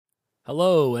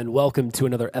Hello, and welcome to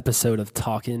another episode of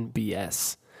Talkin'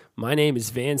 BS. My name is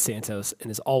Van Santos,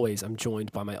 and as always, I'm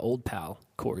joined by my old pal,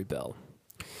 Corey Bell.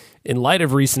 In light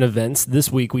of recent events, this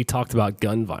week we talked about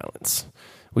gun violence.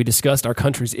 We discussed our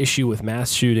country's issue with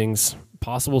mass shootings,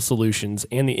 possible solutions,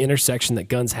 and the intersection that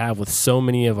guns have with so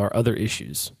many of our other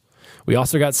issues. We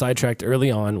also got sidetracked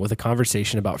early on with a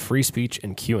conversation about free speech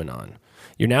and QAnon.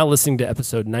 You're now listening to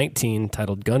episode 19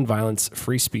 titled Gun Violence,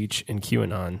 Free Speech, and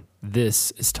QAnon. This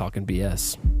is Talkin'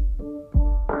 BS.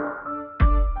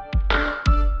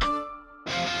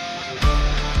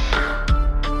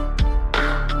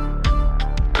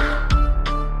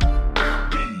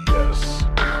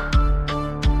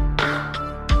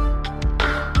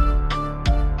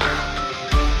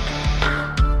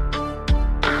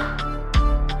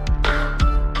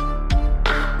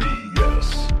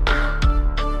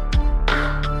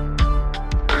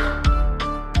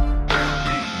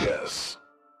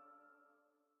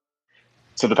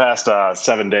 So the past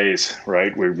 7 days,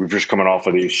 right, we've just coming off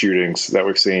of these shootings that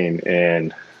we've seen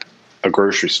in a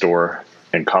grocery store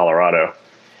in Colorado.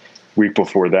 Week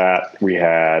before that, we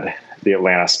had the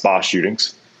Atlanta spa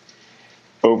shootings.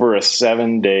 Over a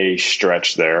 7-day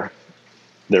stretch there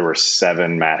were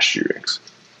 7 mass shootings.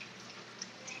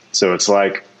 So it's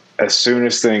like as soon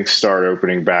as things start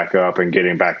opening back up and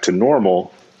getting back to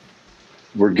normal,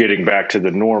 we're getting back to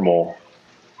the normal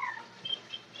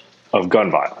of gun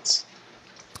violence.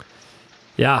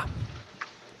 Yeah.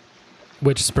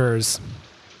 Which spurs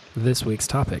this week's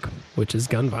topic, which is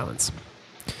gun violence.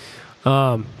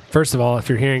 First of all, if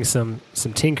you're hearing some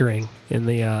tinkering in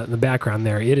the background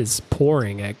there, it is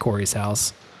pouring at Corey's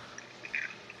house.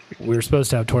 We were supposed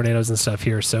to have tornadoes and stuff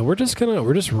here, so we're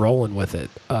just rolling with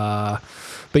it. But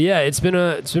yeah, it's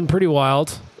been pretty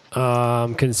wild,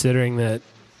 considering that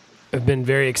I've been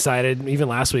very excited. Even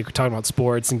last week, we were talking about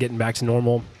sports and getting back to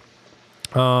normal.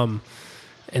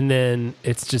 And then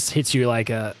it just hits you like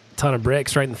a ton of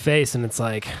bricks right in the face, and it's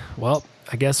like, well,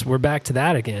 I guess we're back to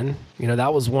that again. You know,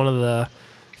 that was one of the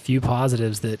few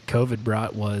positives that COVID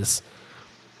brought was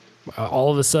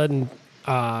all of a sudden,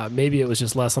 maybe it was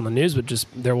just less on the news, but just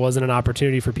there wasn't an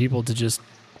opportunity for people to just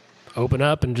open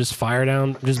up and just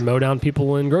mow down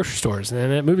people in grocery stores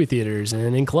and at movie theaters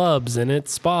and in clubs and at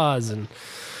spas and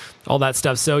all that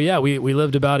stuff. So yeah, we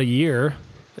lived about a year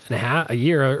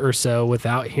or so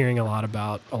without hearing a lot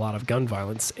of gun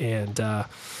violence, and it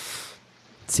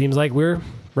seems like we're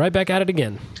right back at it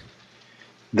again.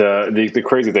 The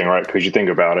crazy thing, right? Because you think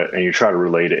about it and you try to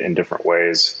relate it in different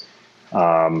ways.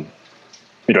 I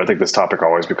think this topic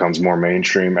always becomes more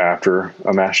mainstream after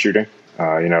a mass shooting.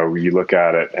 You look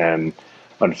at it, and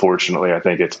unfortunately, I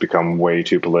think it's become way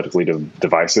too politically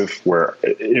divisive, where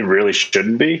it really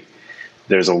shouldn't be.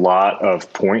 There's a lot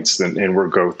of points, and we'll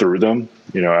go through them,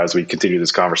 as we continue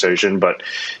this conversation, but,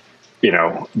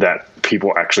 that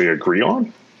people actually agree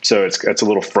on. So it's a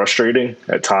little frustrating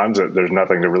at times that there's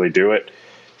nothing to really do it.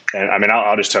 And I mean,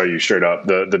 I'll just tell you straight up,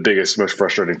 the biggest, most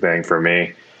frustrating thing for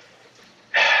me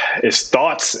is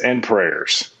thoughts and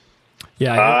prayers.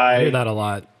 Yeah, I hear that a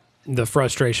lot. The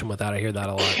frustration with that, I hear that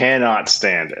a lot. Cannot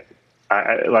stand it.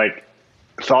 I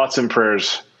thoughts and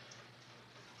prayers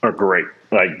are great.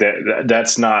 Like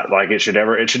that's not like it should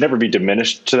never be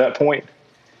diminished to that point.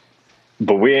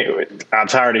 But I'm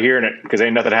tired of hearing it because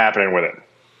ain't nothing happening with it.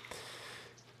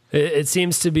 It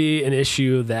seems to be an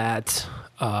issue that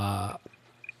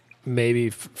maybe,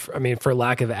 for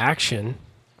lack of action,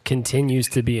 continues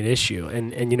to be an issue.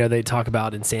 And they talk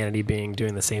about insanity being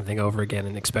doing the same thing over again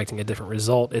and expecting a different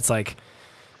result. It's like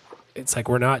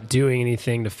we're not doing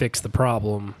anything to fix the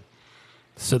problem.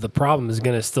 So the problem is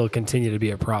going to still continue to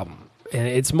be a problem. And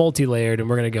it's multi-layered, and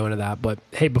we're going to go into that. But,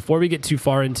 hey, before we get too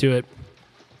far into it,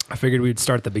 I figured we'd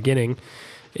start at the beginning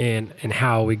and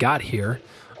how we got here.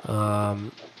 I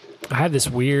have this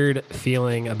weird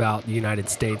feeling about the United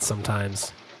States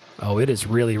sometimes. Oh, it is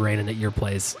really raining at your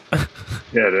place.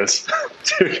 Yeah, it is.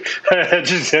 Dude,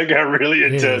 it got really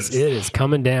intense. It is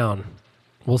coming down.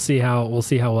 We'll see how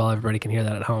well everybody can hear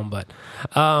that at home. But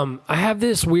I have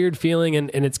this weird feeling,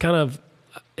 and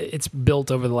it's built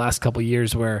over the last couple of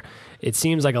years where it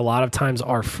seems like a lot of times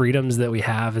our freedoms that we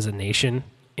have as a nation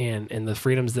and the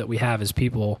freedoms that we have as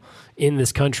people in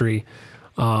this country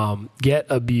get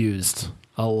abused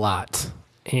a lot.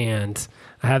 And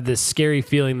I have this scary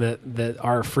feeling that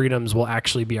our freedoms will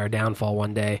actually be our downfall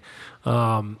one day.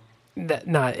 That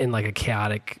not in like a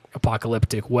chaotic,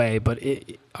 apocalyptic way, but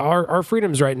our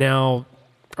freedoms right now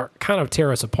are kind of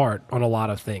tear us apart on a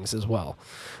lot of things as well.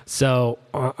 So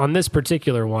on this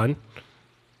particular one,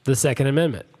 the Second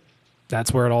Amendment,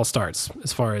 that's where it all starts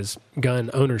as far as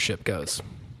gun ownership goes.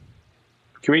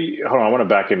 Can we hold on? I want to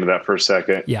back into that for a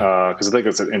second. Yeah. Because I think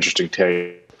it's an interesting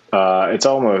take. It's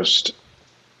almost,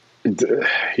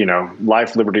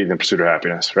 life, liberty, and the pursuit of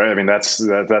happiness, right? I mean, that's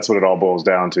what it all boils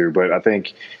down to. But I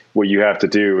think what you have to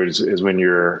do is when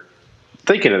you're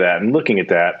thinking of that and looking at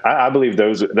that, I believe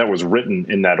that was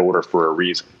written in that order for a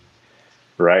reason,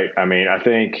 right? I mean, I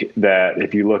think that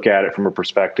if you look at it from a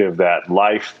perspective that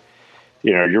life,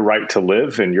 your right to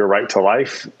live and your right to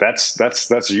life,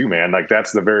 that's you, man. Like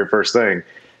that's the very first thing,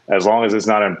 as long as it's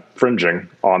not infringing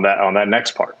on that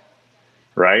next part.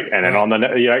 Right. And then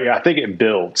I think it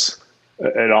builds,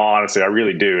 in all honesty, I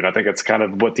really do. And I think it's kind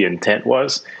of what the intent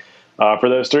was for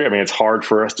those three. I mean, it's hard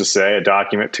for us to say a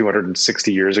document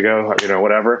 260 years ago,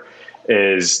 whatever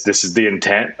this is the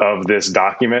intent of this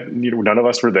document. None of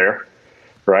us were there.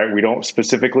 Right. We don't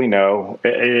specifically know.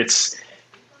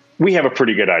 We have a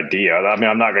pretty good idea. I mean,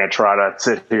 I'm not going to try to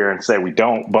sit here and say we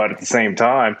don't, but at the same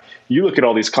time, you look at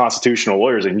all these constitutional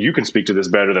lawyers, and you can speak to this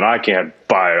better than I can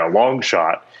by a long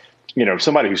shot.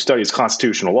 Somebody who studies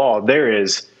constitutional law,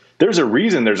 there's a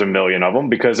reason there's a million of them,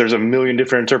 because there's a million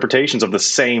different interpretations of the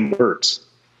same words.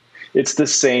 It's the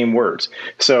same words.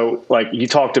 So like you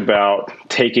talked about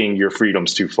taking your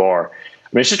freedoms too far. I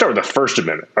mean, let's just start with the First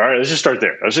Amendment. All right, let's just start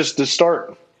there. Let's just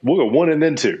start. We'll go one and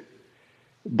then two.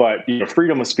 But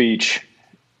freedom of speech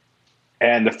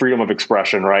and the freedom of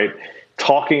expression, right?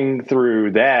 Talking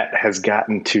through that has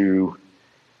gotten to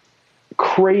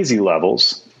crazy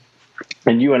levels.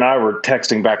 And you and I were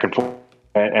texting back and forth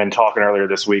and talking earlier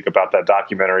this week about that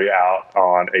documentary out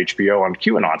on HBO on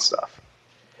QAnon stuff.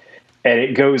 And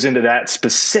it goes into that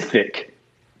specific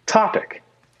topic.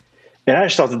 And I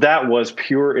just thought that was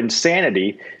pure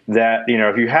insanity that,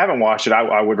 if you haven't watched it,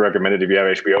 I would recommend it if you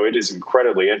have HBO. It is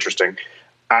incredibly interesting.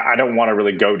 I don't want to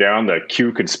really go down the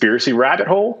Q conspiracy rabbit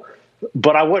hole,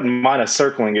 but I wouldn't mind us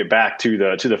circling it back to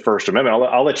the First Amendment.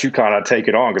 I'll let you kind of take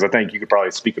it on, because I think you could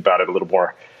probably speak about it a little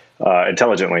more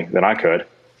intelligently than I could.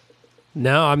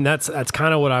 No, I mean, that's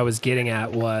kind of what I was getting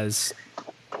at was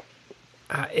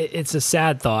it's a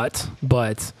sad thought,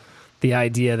 but the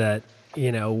idea that,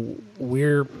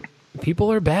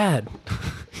 people are bad,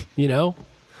 the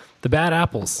bad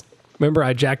apples. Remember,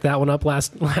 I jacked that one up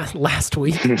last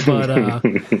week,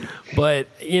 but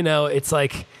it's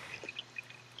like,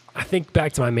 I think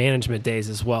back to my management days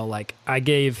as well. Like I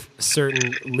gave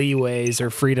certain leeways or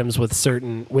freedoms with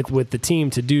the team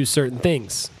to do certain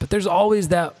things, but there's always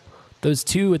those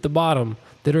two at the bottom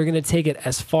that are going to take it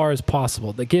as far as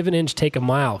possible. The give an inch, take a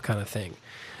mile kind of thing,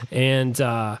 and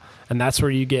that's where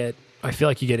I feel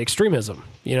like you get extremism.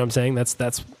 You know what I'm saying? That's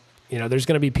there's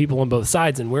going to be people on both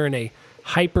sides, and we're in a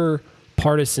hyper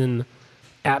partisan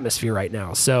atmosphere right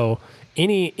now. So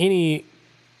any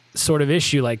sort of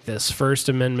issue like this, First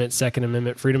Amendment, Second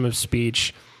Amendment, freedom of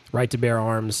speech, right to bear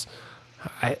arms,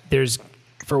 there's,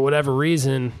 for whatever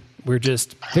reason, we're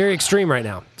just very extreme right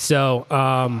now. So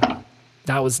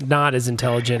that was not as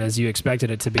intelligent as you expected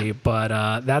it to be, but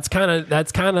that's kind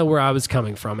of where I was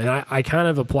coming from, and I kind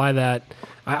of apply that.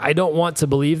 I don't want to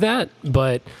believe that,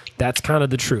 but that's kind of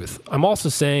the truth. I'm also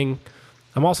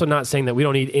not saying that we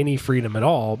don't need any freedom at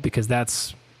all, because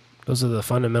those are the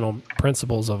fundamental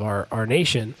principles of our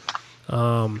nation.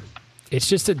 It's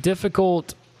just a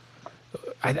difficult.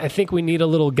 I think we need a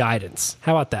little guidance.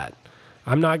 How about that?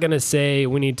 I'm not going to say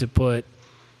we need to put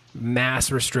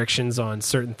mass restrictions on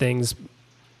certain things,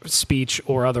 speech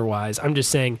or otherwise. I'm just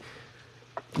saying,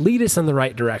 lead us in the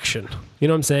right direction. You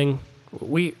know what I'm saying?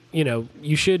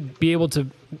 You should be able to,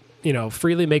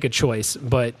 freely make a choice,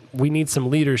 but we need some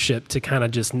leadership to kind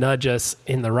of just nudge us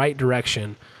in the right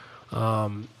direction,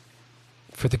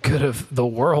 for the good of the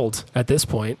world at this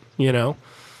point,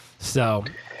 So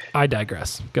I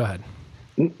digress. Go ahead.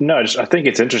 No, I think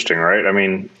it's interesting, right? I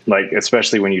mean, like,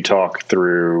 especially when you talk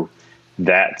through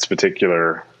that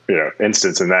particular,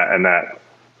 instance and that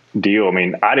deal. I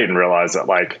mean, I didn't realize that,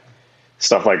 like,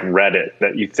 stuff like Reddit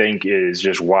that you think is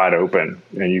just wide open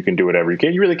and you can do whatever you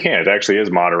can. You really can't. It actually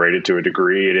is moderated to a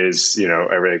degree. It is,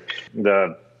 everything.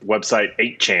 The website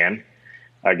 8chan,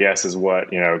 I guess, is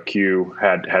what, Q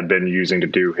had been using to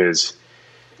do his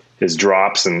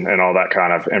drops and all that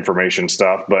kind of information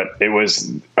stuff. But it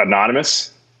was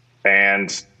anonymous,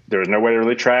 and there was no way to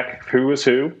really track who was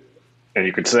who. And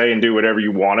you could say and do whatever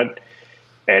you wanted.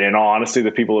 And in all honesty,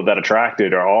 the people that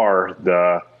attracted are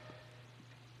the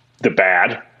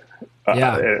bad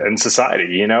in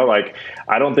society. Like,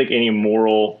 I don't think any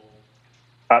moral,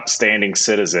 upstanding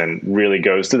citizen really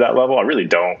goes to that level. I really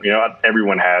don't.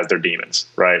 Everyone has their demons,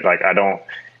 right? Like, I don't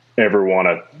ever want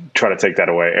to try to take that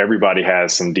away. Everybody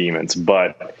has some demons,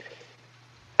 but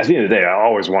at the end of the day, I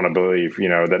always want to believe,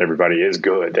 that everybody is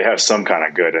good. They have some kind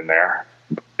of good in there.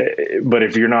 But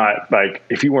if you're not like,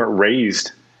 if you weren't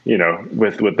raised,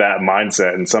 with that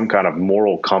mindset and some kind of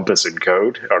moral compass and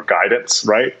code or guidance,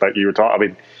 right? Like you were talking, I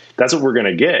mean, that's what we're going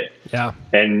to get. Yeah.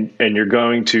 And you're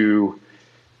going to,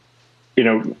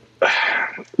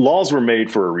 laws were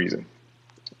made for a reason,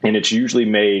 and it's usually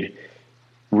made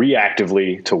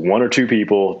reactively to one or two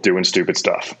people doing stupid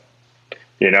stuff.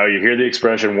 You hear the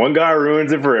expression, one guy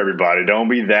ruins it for everybody. Don't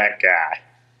be that guy.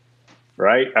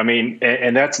 Right. I mean,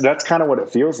 and that's kind of what it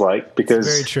feels like, because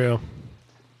it's very true.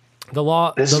 The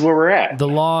law, this is where we're at. The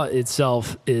law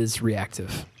itself is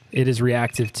reactive. It is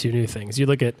reactive to new things. You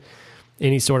look at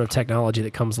any sort of technology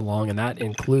that comes along, and that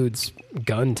includes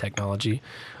gun technology.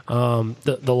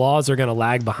 The laws are going to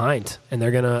lag behind, and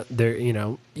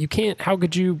you can't,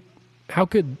 how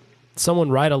could someone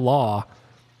write a law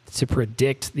to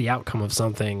predict the outcome of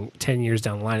something 10 years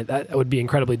down the line? That would be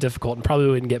incredibly difficult and probably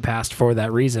wouldn't get passed for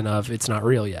that reason of it's not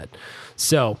real yet.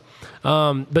 So,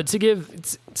 but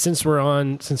since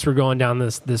we're going down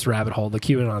this rabbit hole, the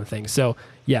QAnon thing. So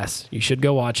yes, you should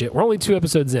go watch it. We're only 2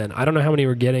 episodes in. I don't know how many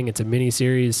we're getting. It's a mini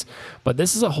series, but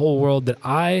this is a whole world that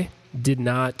I didn't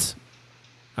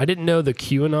know the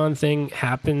QAnon thing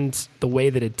happened the way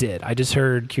that it did. I just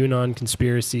heard QAnon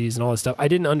conspiracies and all this stuff. I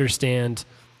didn't understand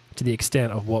to the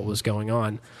extent of what was going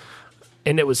on.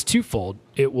 And it was twofold.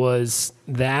 It was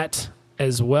that,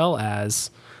 as well as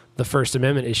the First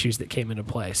Amendment issues that came into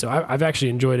play. So I've actually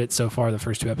enjoyed it so far, the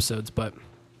first 2 episodes, but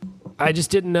I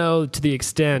just didn't know to the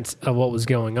extent of what was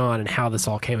going on and how this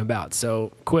all came about.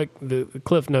 So the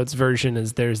Cliff Notes version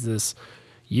is there's this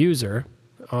user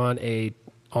on a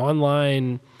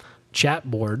online chat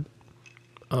board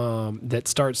that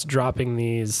starts dropping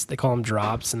these, they call them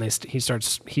drops, and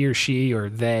he or she or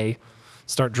they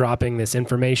start dropping this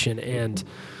information, and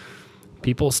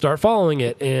people start following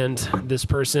it, and this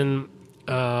person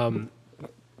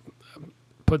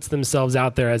puts themselves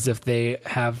out there as if they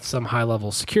have some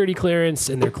high-level security clearance,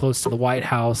 and they're close to the White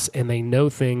House, and they know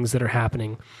things that are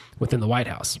happening within the White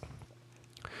House.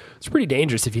 It's pretty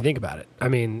dangerous if you think about it. I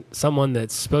mean, someone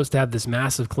that's supposed to have this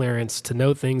massive clearance to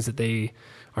know things that they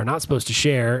are not supposed to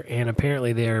share, and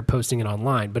apparently they're posting it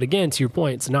online. But again, to your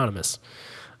point, it's anonymous.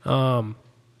 And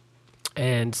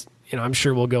I'm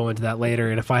sure we'll go into that later.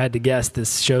 And if I had to guess,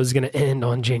 this show's going to end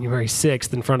on January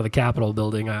 6th in front of the Capitol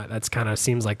building. That's kind of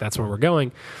seems like that's where we're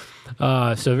going.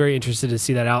 So very interested to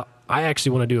see that out. I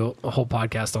actually want to do a whole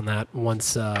podcast on that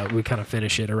once we kind of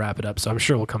finish it or wrap it up. So I'm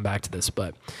sure we'll come back to this.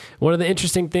 But one of the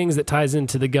interesting things that ties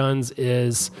into the guns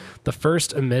is the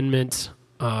First Amendment,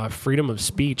 freedom of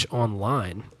speech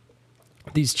online.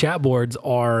 These chat boards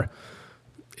are,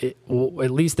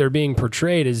 at least they're being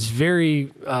portrayed as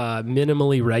very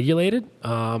minimally regulated.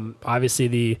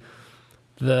 Obviously,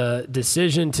 the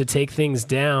decision to take things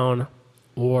down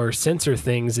or censor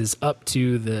things is up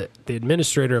to the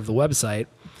administrator of the website.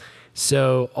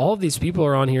 So all of these people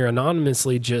are on here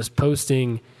anonymously just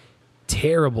posting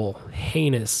terrible,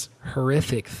 heinous,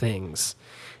 horrific things.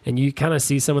 And you kind of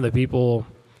see some of the people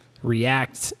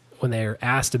react when they're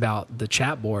asked about the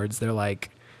chat boards. They're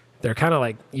kind of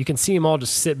like, you can see them all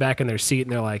just sit back in their seat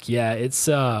and they're like, yeah, it's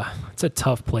a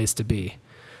tough place to be.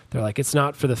 They're like, it's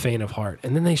not for the faint of heart.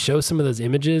 And then they show some of those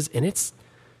images, and it's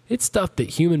stuff that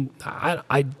human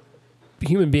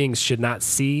beings should not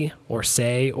see or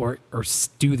say or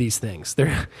do these things.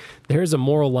 There's a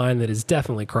moral line that is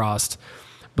definitely crossed.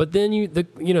 But then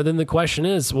then the question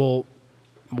is, well,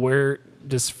 where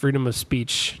does freedom of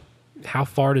speech, how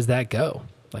far does that go?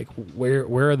 Like,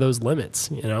 where are those limits,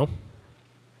 I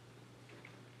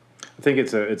think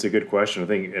it's a good question. I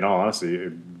think, in all honesty,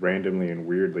 it randomly and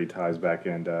weirdly ties back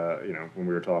into, when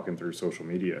we were talking through social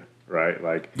media, right?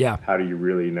 Like, yeah. How do you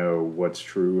really know what's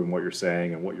true and what you're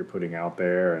saying and what you're putting out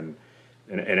there and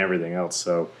everything else?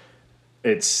 So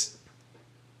it's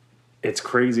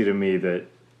crazy to me that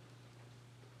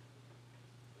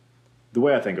the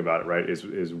way I think about it, right,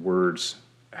 is words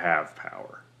have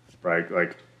power, right?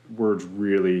 Like, words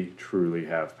really, truly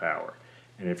have power.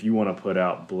 And if you want to put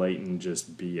out blatant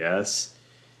just BS,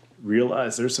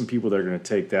 realize there's some people that are going to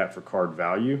take that for card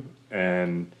value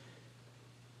and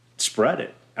spread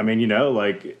it. I mean,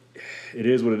 like, it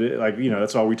is what it is. Like,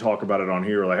 that's why we talk about it on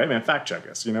here. We're like, hey, man, fact check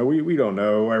us. We don't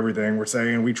know everything we're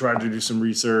saying. We tried to do some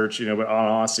research, but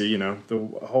honestly, the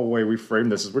whole way we frame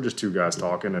this is we're just 2 guys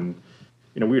talking, and,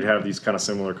 we'd have these kind of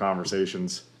similar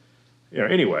conversations,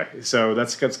 anyway. So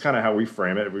that's kind of how we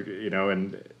frame it,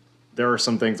 and there are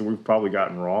some things that we've probably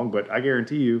gotten wrong, but I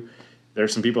guarantee you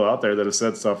there's some people out there that have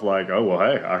said stuff like, oh, well,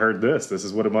 hey, I heard this. This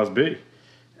is what it must be.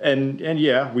 And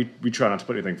yeah, we try not to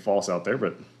put anything false out there,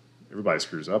 but everybody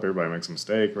screws up. Everybody makes a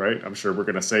mistake, right? I'm sure we're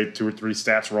going to say 2 or 3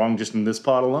 stats wrong just in this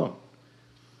pod alone.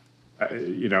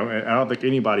 And I don't think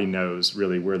anybody knows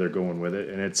really where they're going with it,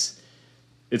 and it's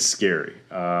scary.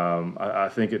 I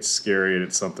think it's scary, and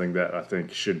it's something that I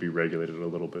think should be regulated a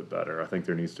little bit better. I think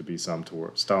there needs to be some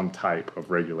type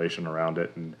of regulation around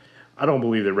it, and I don't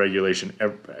believe that regulation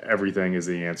everything is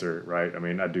the answer, right? I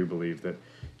mean, I do believe that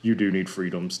you do need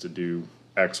freedoms to do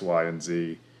X, Y, and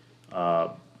Z,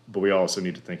 but we also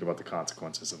need to think about the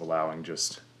consequences of allowing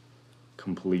just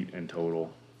complete and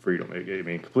total freedom. I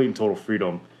mean, complete and total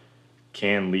freedom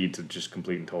can lead to just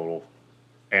complete and total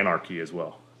anarchy as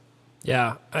well.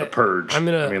 Yeah, the purge. That's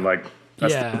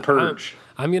the purge.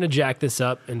 I'm gonna jack this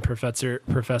up, and Professor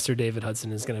David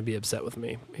Hudson is gonna be upset with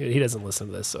me. He doesn't listen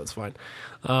to this, so it's fine.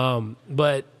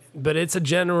 But it's a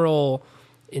general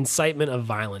incitement of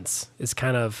violence is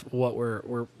kind of what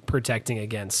we're protecting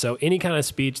against. So any kind of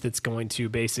speech that's going to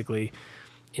basically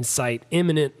incite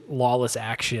imminent lawless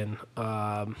action.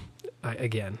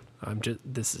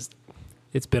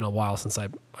 It's been a while since I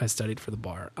studied for the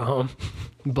bar.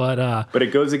 But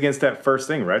it goes against that first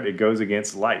thing, right? It goes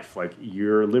against life. Like,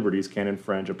 your liberties can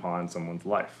infringe upon someone's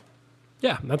life.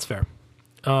 Yeah, that's fair.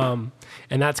 And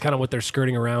that's kind of what they're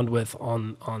skirting around with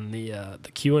on the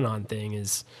QAnon thing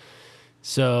is,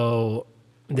 so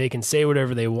they can say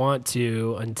whatever they want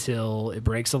to until it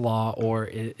breaks a law or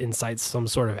it incites some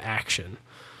sort of action.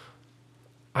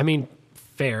 I mean,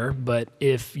 fair, but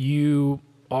if you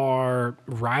are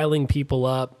riling people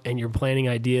up and you're planting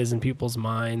ideas in people's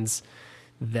minds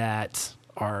that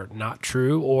are not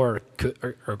true or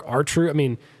are true, I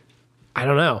mean, I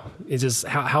don't know. It's just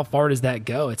how far does that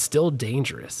go? It's still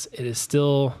dangerous. It is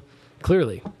still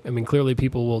clearly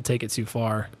people will take it too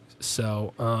far.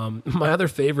 So my other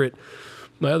favorite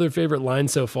line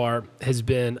so far has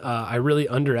been I really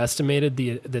underestimated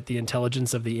that the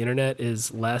intelligence of the internet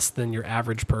is less than your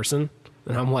average person.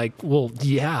 And I'm like, well,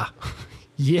 yeah.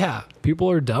 Yeah, people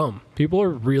are dumb. People are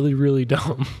really, really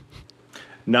dumb.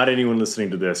 Not anyone listening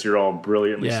to this. You're all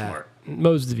brilliantly smart.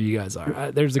 Most of you guys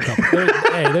are. There's a couple.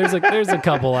 There's a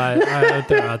couple I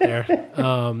throw out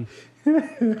there.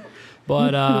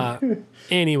 But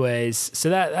anyways, so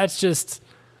that's just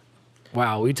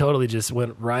wow. We totally just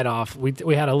went right off.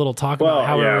 We had a little talk about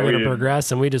how we were going to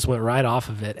progress, and we just went right off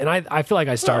of it. And I feel like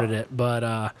I started it,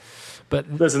 but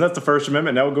listen, that's the First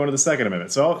Amendment. Now we'll go into the Second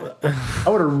Amendment. So I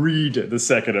want to read the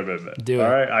Second Amendment. Do it.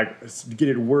 All right, I get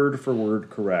it word for word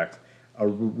correct. A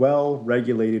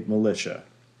well-regulated militia,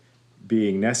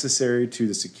 being necessary to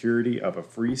the security of a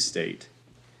free state,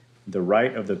 the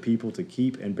right of the people to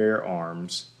keep and bear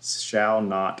arms shall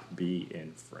not be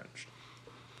infringed.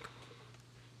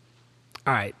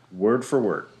 All right. Word for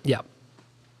word. Yep.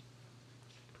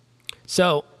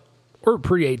 So we're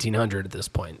pre-1800 at this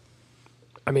point.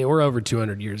 I mean, we're over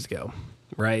 200 years ago,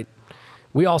 right?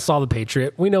 We all saw The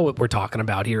Patriot. We know what we're talking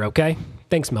about here, okay?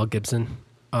 Thanks, Mel Gibson.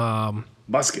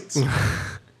 Muskets.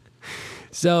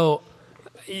 So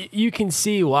you can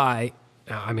see why.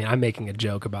 I mean, I'm making a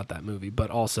joke about that movie, but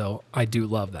also I do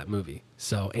love that movie.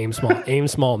 So aim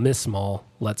small, miss small.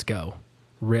 Let's go.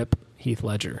 Rip Heath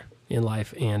Ledger in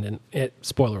life and in it.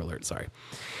 Spoiler alert. Sorry.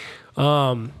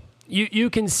 You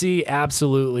can see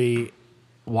absolutely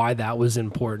why that was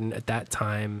important at that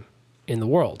time in the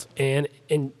world. And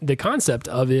the concept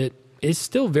of it is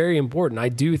still very important. I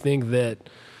do think that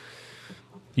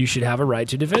you should have a right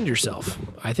to defend yourself.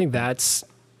 I think that's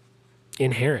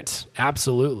inherent.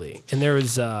 Absolutely. And there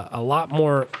was a lot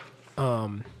more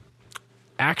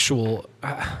actual,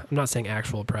 I'm not saying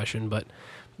actual oppression, but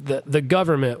the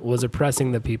government was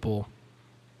oppressing the people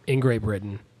in Great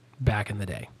Britain back in the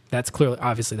day. That's clearly,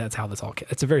 obviously, that's how this all came.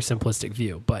 It's a very simplistic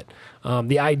view, but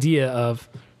the idea of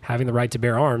having the right to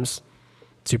bear arms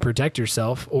to protect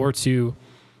yourself or to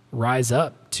rise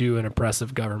up to an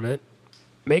oppressive government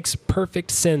makes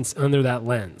perfect sense under that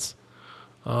lens.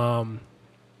 Now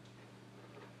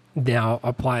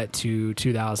apply it to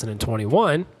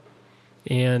 2021,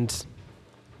 and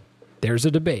there's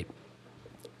a debate.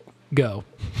 Go.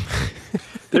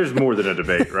 There's more than a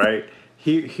debate, right?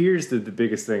 Here's the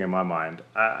biggest thing in my mind.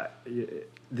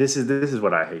 This is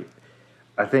what I hate.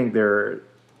 I think there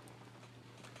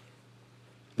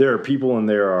are people and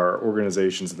there are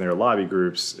organizations and there are lobby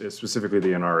groups, specifically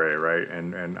the NRA, right?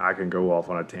 And I can go off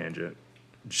on a tangent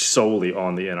solely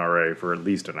on the NRA for at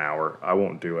least an hour. I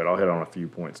won't do it. I'll hit on a few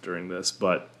points during this,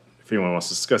 but if anyone wants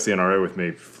to discuss the NRA with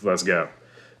me, let's go.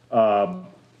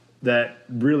 That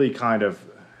really kind of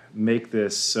make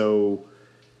this so,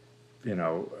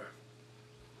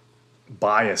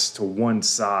 biased to one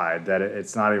side that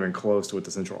it's not even close to what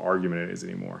the central argument is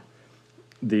anymore.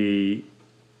 The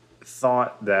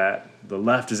thought that the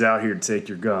left is out here to take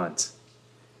your guns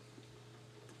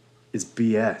is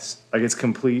BS. Like, it's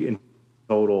complete and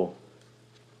total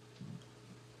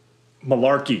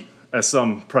malarkey, as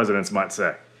some presidents might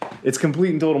say. It's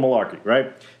complete and total malarkey,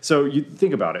 right? So you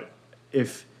think about it.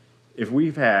 If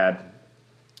we've had,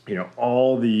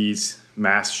 all these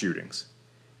mass shootings,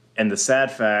 and the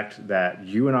sad fact that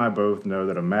you and I both know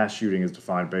that a mass shooting is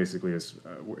defined basically as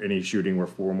any shooting where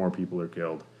 4 or more people are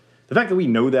killed. The fact that we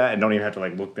know that and don't even have to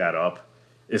look that up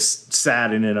is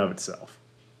sad in and of itself,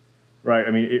 right?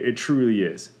 I mean, it truly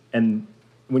is. And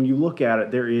when you look at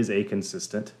it, there is a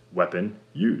consistent weapon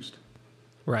used.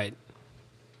 Right.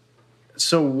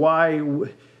 So why?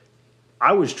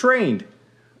 I was trained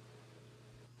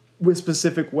with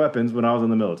specific weapons when I was in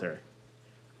the military.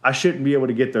 I shouldn't be able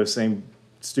to get those same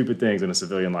stupid things in a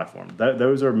civilian life form.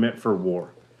 Those are meant for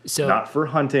war, So not for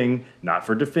hunting, not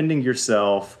for defending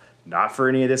yourself, not for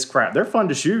any of this crap. They're fun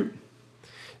to shoot.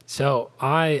 So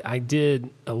I did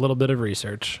a little bit of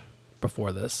research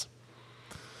before this.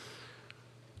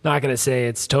 Not going to say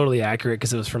it's totally accurate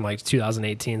because it was from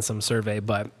 2018, some survey,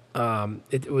 but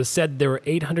it was said there were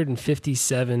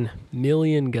 857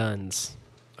 million guns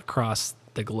across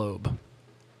the globe.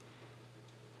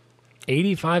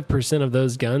 85% of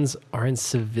those guns are in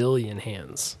civilian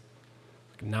hands,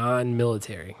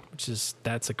 non-military,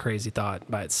 that's a crazy thought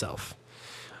by itself.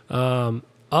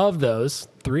 Of those,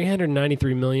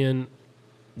 393 million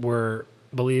were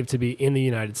believed to be in the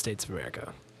United States of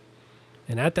America.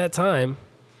 And at that time,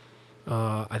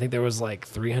 I think there was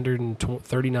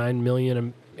 339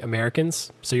 million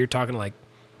Americans. So you're talking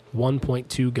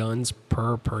 1.2 guns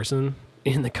per person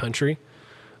in the country.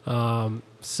 And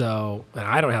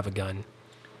I don't have a gun.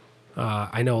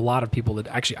 I know a lot of people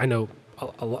that I know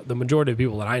the majority of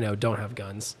people that I know don't have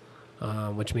guns,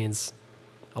 which means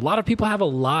a lot of people have a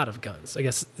lot of guns. I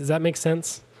guess, does that make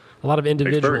sense? A lot of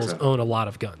individuals own a lot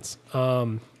of guns.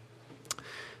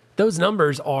 Those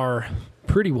numbers are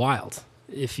pretty wild.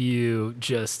 If you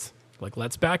just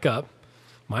let's back up.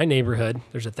 My neighborhood,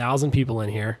 there's 1,000 people in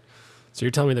here. So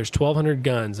you're telling me there's 1,200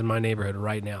 guns in my neighborhood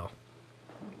right now.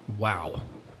 Wow.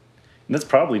 And that's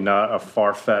probably not a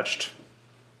far-fetched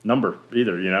number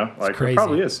either, It's crazy. It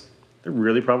probably is. There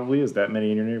really probably is that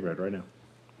many in your neighborhood right now.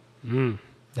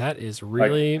 That is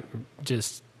really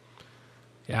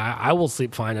I will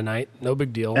sleep fine tonight. No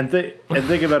big deal. And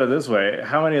think about it this way.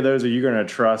 How many of those are you going to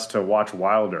trust to watch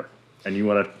Wilder? And you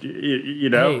want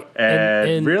to,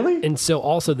 Hey, really? And so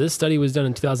also this study was done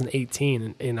in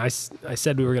 2018, and I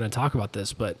said we were going to talk about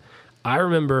this, but I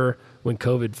remember when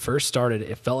COVID first started,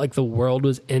 it felt like the world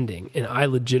was ending, and I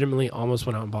legitimately almost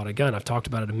went out and bought a gun. I've talked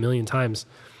about it a million times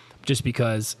just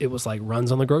because it was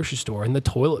runs on the grocery store and the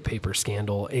toilet paper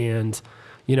scandal, and,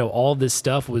 all this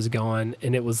stuff was going,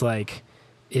 and it was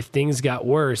if things got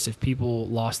worse, if people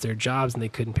lost their jobs and they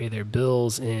couldn't pay their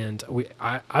bills, and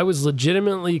I was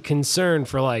legitimately concerned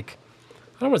for I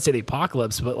don't want to say the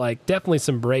apocalypse, but definitely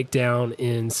some breakdown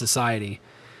in society.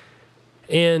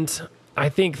 And I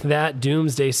think that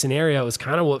doomsday scenario is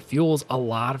kind of what fuels a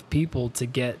lot of people to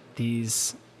get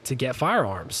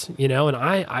firearms, and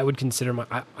I would consider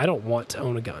I don't want to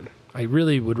own a gun. I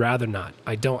really would rather not.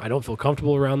 I don't feel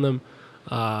comfortable around them.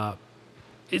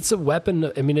 It's a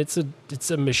weapon. I mean, it's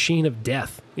a machine of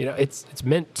death. It's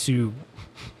meant to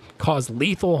cause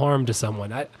lethal harm to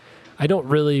someone. I don't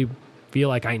really feel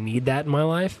like I need that in my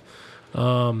life,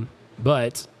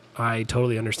 but I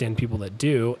totally understand people that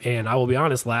do. And I will be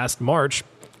honest, last March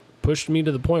pushed me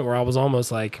to the point where I was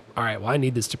almost all right, well, I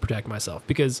need this to protect myself,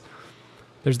 because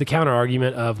there's the counter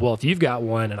argument of, well, if you've got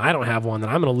one and I don't have one, then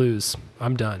I'm going to lose.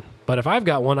 I'm done. But if I've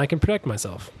got one, I can protect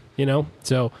myself.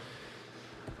 So.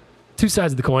 Two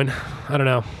sides of the coin. I don't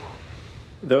know.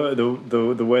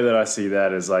 The way that I see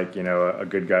that is a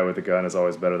good guy with a gun is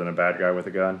always better than a bad guy with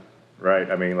a gun,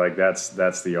 right? I mean, that's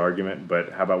the argument.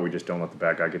 But how about we just don't let the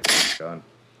bad guy get the gun?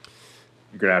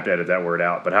 You're gonna have to edit that word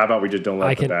out. But how about we just don't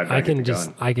let the bad guy get the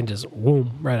gun? I can just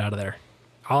whoom right out of there.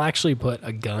 I'll actually put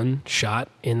a gun shot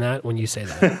in that when you say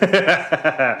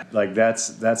that.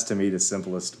 That's to me the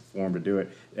simplest form to do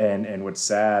it. And what's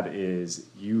sad is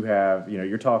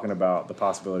you're talking about the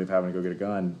possibility of having to go get a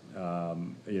gun,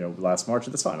 last March.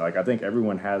 That's fine. I think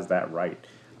everyone has that right.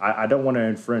 I don't want to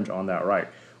infringe on that right.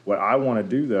 What I want to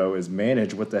do though is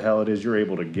manage what the hell it is you're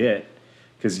able to get,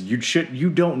 because you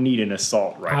don't need an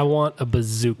assault rifle. I want a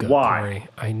bazooka. Why? Corey.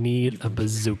 I need a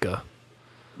bazooka.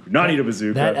 Not need a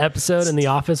bazooka. That episode in The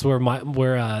Office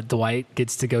where Dwight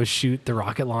gets to go shoot the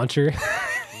rocket launcher.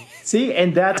 See,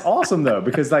 and that's awesome though,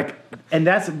 because and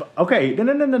that's okay.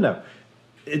 No.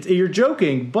 You're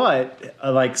joking, but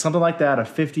something like that, a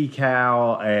 50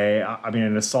 cal,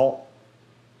 an assault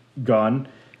gun,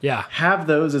 Yeah. Have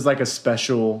those as like a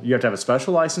special. You have to have a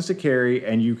special license to carry,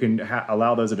 and you can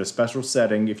allow those at a special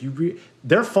setting. If you,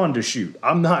 they're fun to shoot.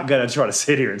 I'm not gonna try to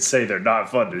sit here and say they're not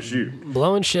fun to shoot.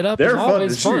 Blowing shit up They're is fun to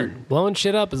always fun. shoot. Blowing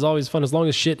shit up is always fun as long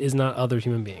as shit is not other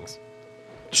human beings.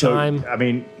 So, Chime. I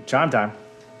mean, chime time.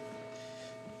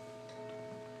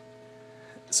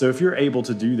 So if you're able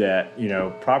to do that,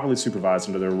 properly supervised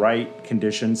under the right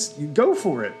conditions, you go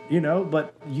for it,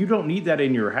 but you don't need that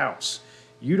in your house.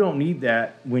 You don't need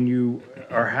that when you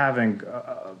are having,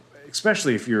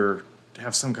 especially if you're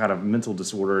have some kind of mental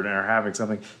disorder and are having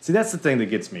something. See, that's the thing that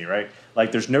gets me, right?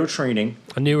 Like there's no training.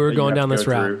 I knew we were that you going have down to this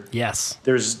go route. through. Yes.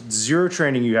 There's zero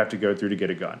training you have to go through to get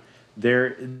a gun.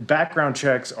 Their background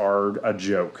checks are a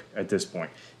joke at this point.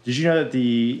 Did you know that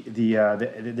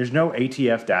there's no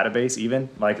ATF database even?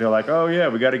 Like they're like, oh yeah,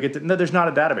 we got to get no, there's not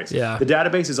a database. Yeah. The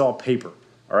database is all paper.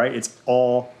 All right, it's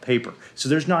all paper. So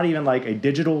there's not even like a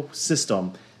digital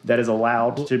system that is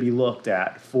allowed to be looked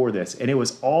at for this. And it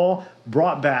was all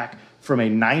brought back from a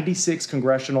 96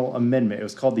 congressional amendment. It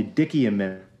was called the Dickey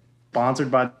Amendment,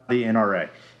 sponsored by the NRA.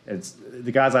 It's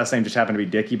the guy's last name just happened to be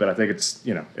Dickey, but I think it's,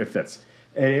 it fits.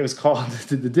 And it was called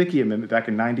the Dickey Amendment back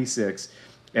in 96.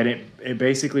 And it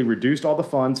basically reduced all the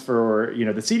funds for, the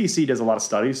CDC does a lot of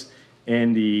studies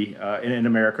in in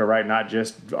America, right? Not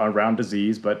just around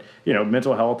disease, but,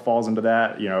 mental health falls into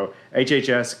that.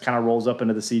 HHS kind of rolls up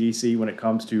into the CDC when it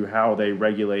comes to how they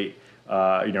regulate,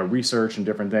 research and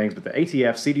different things. But the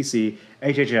ATF, CDC,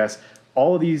 HHS,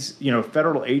 all of these,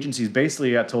 federal agencies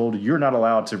basically got told, you're not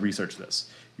allowed to research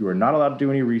this. You are not allowed to do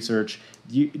any research.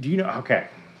 Do you know? Okay,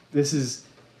 this is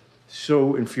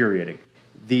so infuriating.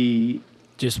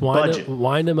 Just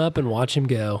wind him up and watch him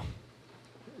go.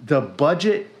 The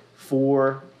budget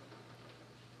for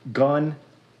gun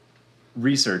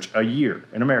research a year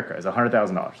in America is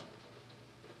 $100,000.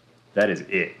 That is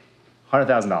it.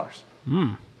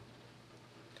 $100,000.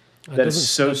 That is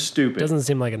so stupid. Doesn't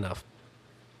seem like enough.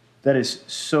 That is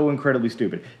so incredibly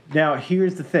stupid. Now,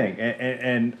 here's the thing,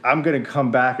 and I'm going to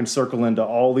come back and circle into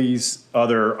all these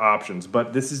other options,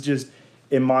 but this is just,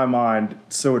 in my mind,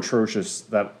 so atrocious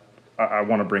that I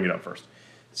want to bring it up first.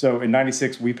 So in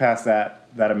 96, we passed that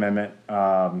amendment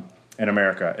in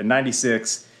America. In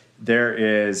 96, there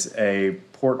is a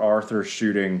Port Arthur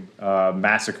shooting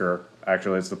massacre.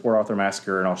 Actually, it's the Port Arthur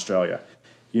massacre in Australia.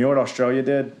 You know what Australia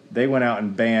did? They went out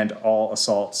and banned all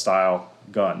assault-style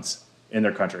guns in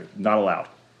their country. Not allowed.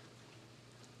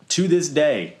 To this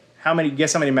day,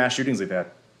 guess how many mass shootings they've had?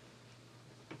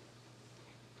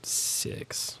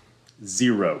 6.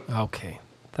 0. Okay.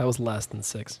 That was less than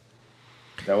 6.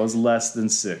 That was less than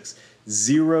 6.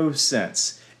 0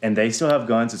 cents. And they still have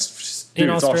guns. It's In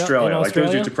Australia. Like, those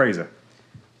Australia? dudes are crazy.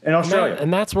 In Australia.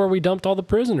 And that's where we dumped all the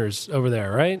prisoners over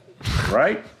there, right?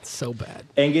 Right? So bad.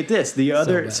 And get this, the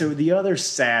other bad.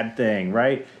 sad thing,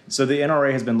 right? So the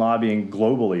NRA has been lobbying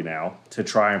globally now to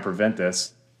try and prevent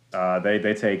this.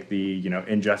 They take the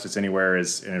injustice anywhere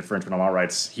is an infringement on my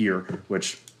rights here,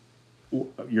 which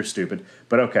you're stupid,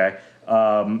 but okay.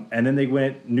 And then they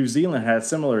went. New Zealand had a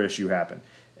similar issue happen.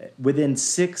 Within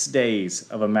 6 days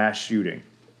of a mass shooting,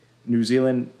 New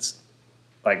Zealand's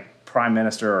prime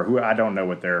minister or who I don't know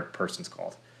what their person's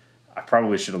called. I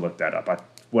probably should have looked that up.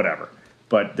 Whatever.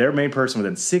 But their main person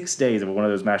within 6 days of one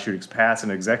of those mass shootings passed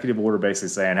an executive order basically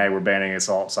saying, hey, we're banning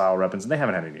assault-style weapons, and they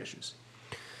haven't had any issues.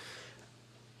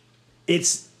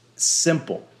 It's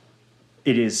simple.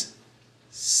 It is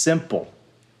simple.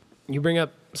 You bring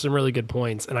up some really good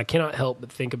points, and I cannot help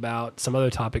but think about some other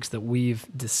topics that we've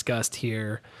discussed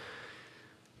here.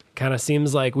 Kind of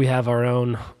seems like we have our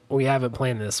own, we haven't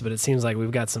planned this, but it seems like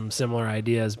we've got some similar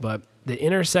ideas. But the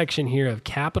intersection here of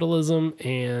capitalism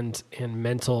and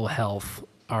mental health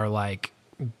are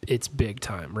it's big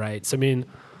time, right? So, I mean,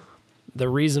 the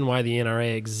reason why the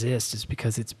NRA exists is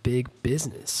because it's big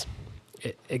business.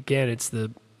 It's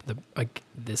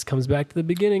this comes back to the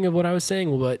beginning of what I was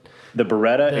saying, but the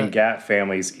Beretta and Gat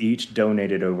families each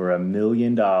donated over $1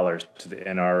 million to the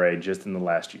NRA just in the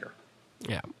last year.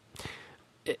 Yeah.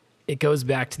 It goes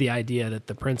back to the idea that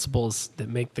the principles that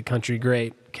make the country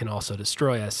great can also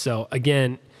destroy us. So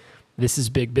again, this is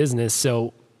big business.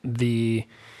 So the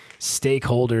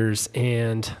stakeholders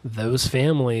and those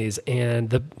families and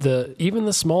the even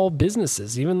the small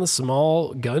businesses, even the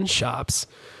small gun shops,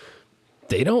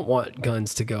 they don't want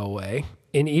guns to go away.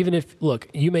 And even if, look,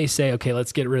 you may say, okay,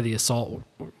 let's get rid of the assault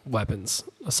weapons,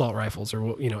 assault rifles, or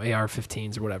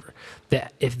AR-15s or whatever.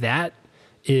 That if that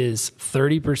is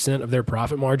 30% of their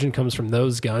profit margin comes from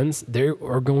those guns, they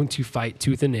are going to fight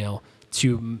tooth and nail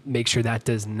to make sure that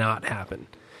does not happen.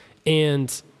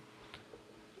 And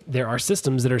there are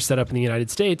systems that are set up in the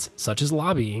United States, such as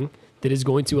lobbying, that is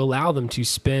going to allow them to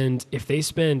spend, if they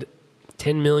spend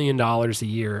 $10 million a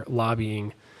year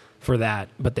lobbying for that,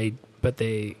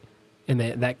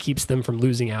 that keeps them from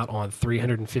losing out on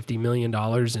 $350 million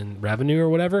in revenue or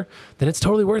whatever, then it's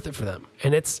totally worth it for them.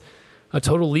 And it's a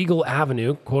total legal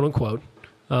avenue, quote unquote.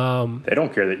 They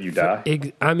don't care that you die.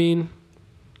 They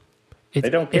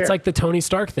don't care. It's like the Tony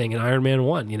Stark thing in Iron Man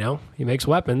 1, He makes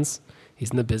weapons. He's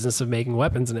in the business of making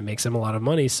weapons, and it makes him a lot of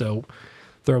money, so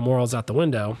throw morals out the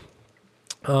window.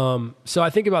 So I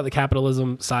think about the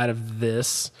capitalism side of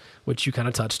this, which you kind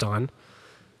of touched on.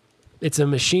 It's a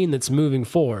machine that's moving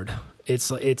forward.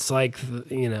 It's like, it's like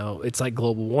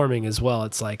global warming as well.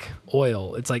 It's like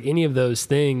oil. It's like any of those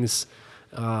things,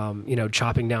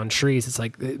 chopping down trees. It's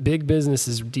like big business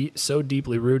is so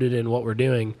deeply rooted in what we're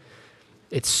doing.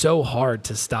 It's so hard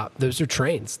to stop. Those are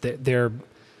trains. They're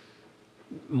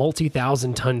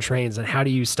multi-thousand ton trains. And how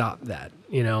do you stop that?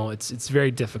 It's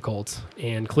very difficult.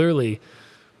 And clearly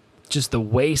just the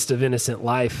waste of innocent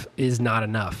life is not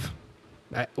enough.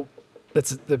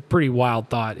 That's a pretty wild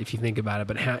thought if you think about it,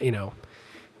 but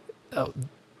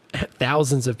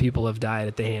thousands of people have died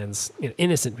at the hands,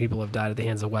 innocent people have died at the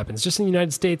hands of weapons. Just in the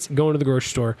United States, going to the grocery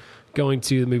store, going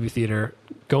to the movie theater,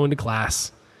 going to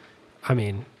class.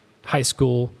 High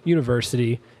school,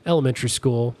 university, elementary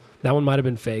school. That one might have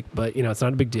been fake, but it's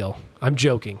not a big deal. I'm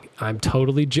joking. I'm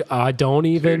totally. Don't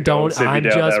with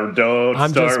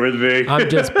me. I'm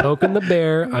just poking the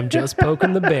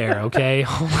bear. Okay.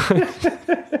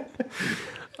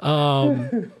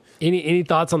 Any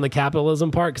thoughts on the capitalism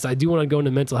part? Because I do want to go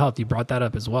into mental health. You brought that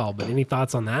up as well, but any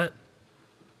thoughts on that?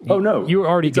 No, you were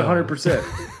already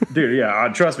 100%, dude. Yeah,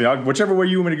 trust me. Whichever way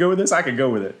you want me to go with this, I can go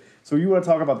with it. So you want to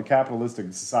talk about the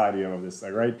capitalistic society of this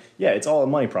thing, right? Yeah, it's all a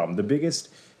money problem. The biggest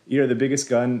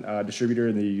gun distributor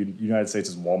in the United States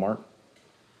is Walmart.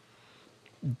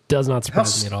 Does not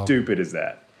surprise me at all. How stupid is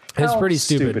that? It's pretty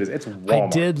stupid. It's Walmart. I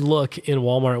did look in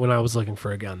Walmart when I was looking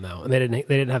for a gun, though, and they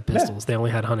didn't have pistols. Yeah. They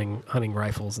only had hunting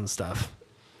rifles and stuff.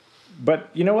 But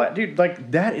you know what, dude?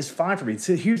 Like that is fine for me.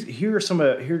 So here are just some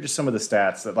of the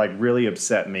stats that like really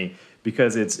upset me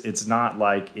because it's not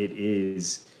like it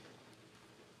is.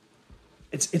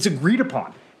 It's agreed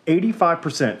upon.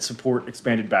 85% support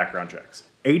expanded background checks.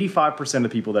 85%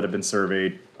 of people that have been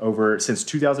surveyed since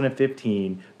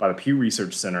 2015 by the Pew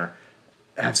Research Center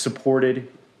have supported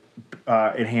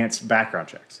enhanced background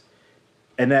checks.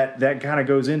 And that kind of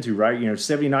goes into, right,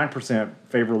 79%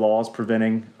 favor laws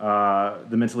preventing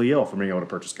the mentally ill from being able to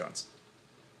purchase guns.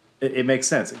 It makes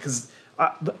sense because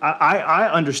I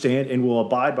understand and will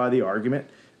abide by the argument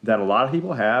that a lot of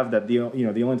people have that the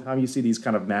only time you see these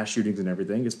kind of mass shootings and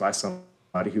everything is by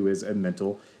somebody who is a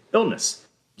mental illness.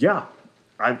 Yeah,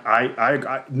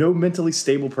 I no mentally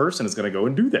stable person is going to go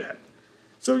and do that.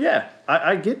 So yeah,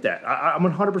 I get that. I'm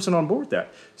 100% on board with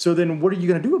that. So then what are you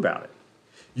going to do about it?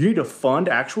 You need to fund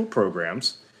actual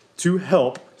programs to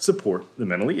help support the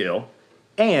mentally ill,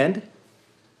 and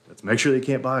let's make sure they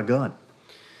can't buy a gun.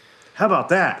 How about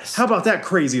that? How about that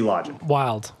crazy logic?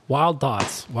 Wild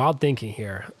thoughts, wild thinking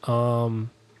here.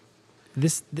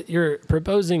 You're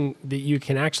proposing that you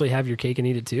can actually have your cake and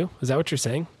eat it too? Is that what you're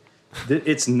saying?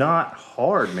 It's not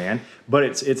hard, man. But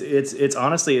it's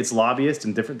honestly, it's lobbyists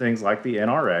and different things like the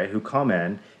NRA who come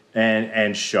in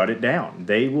and shut it down.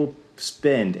 They will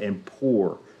spend and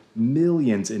pour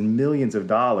millions and millions of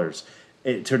dollars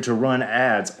to run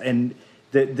ads. And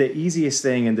the easiest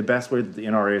thing and the best way that the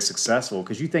NRA is successful,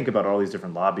 because you think about all these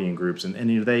different lobbying groups,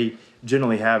 and they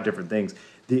generally have different things.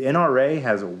 The NRA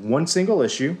has one single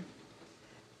issue,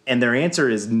 and their answer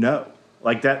is no.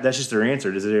 Like that's just their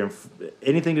answer. Does it have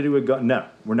anything to do with gun? No,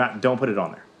 we're not. Don't put it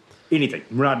on there. Anything.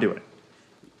 We're not doing it.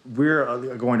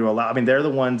 We're going to allow. I mean, they're the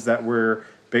ones that we're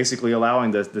basically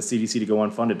allowing the CDC to go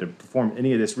unfunded to perform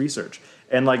any of this research.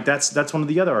 And like that's one of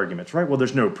the other arguments, right? Well,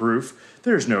 there's no proof.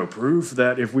 There's no proof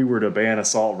that if we were to ban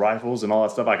assault rifles and all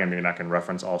that stuff, I can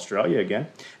reference Australia again,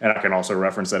 and I can also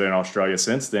reference that in Australia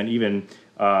since then, even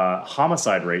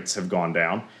homicide rates have gone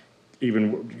down,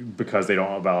 even because they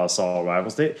don't allow assault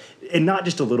rifles. And not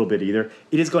just a little bit either.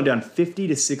 It has gone down 50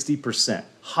 to 60%.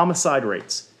 Homicide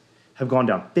rates have gone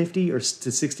down 50 to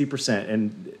 60%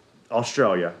 in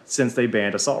Australia since they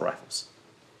banned assault rifles.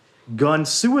 Gun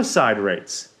suicide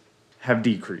rates have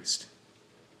decreased.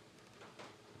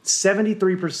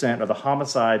 73% of the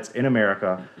homicides in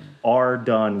America are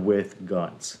done with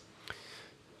guns.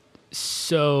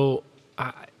 So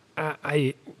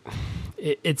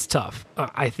it's tough.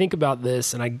 I think about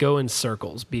this and I go in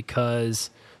circles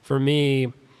because for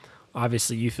me,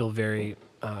 obviously you feel very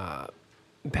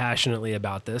passionately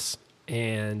about this,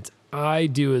 and I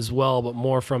do as well, but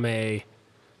more from I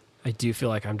do feel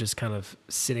like I'm just kind of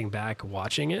sitting back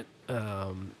watching it.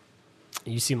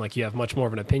 You seem like you have much more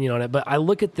of an opinion on it, but I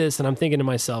look at this and I'm thinking to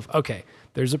myself, okay,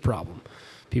 there's a problem.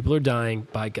 People are dying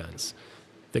by guns.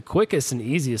 The quickest and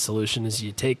easiest solution is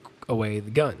you take away the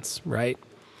guns, right?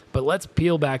 But let's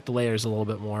peel back the layers a little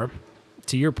bit more.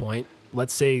 To your point,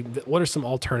 let's say, what are some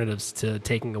alternatives to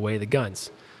taking away the guns?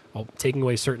 Well, taking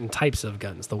away certain types of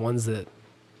guns, the ones that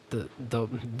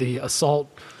the assault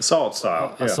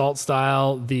style, assault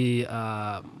style, the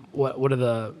what are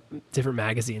the different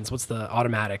magazines? What's the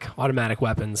automatic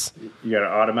weapons? You got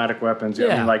automatic weapons. Yeah.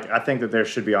 I mean, like, I think that there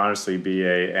should be honestly be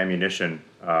a ammunition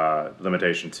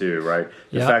limitation too, right?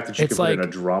 The fact that you could put in a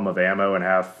drum of ammo and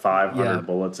have 500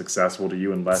 bullets accessible to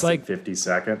you in less than 50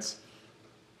 seconds.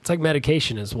 It's like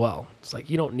medication as well. It's like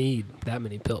you don't need that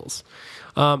many pills.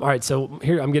 All right, so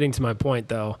here I'm getting to my point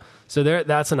though. So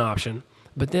that's an option.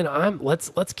 But then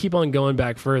let's keep on going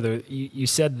back further. You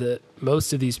said that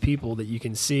most of these people that you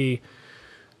can see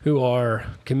who are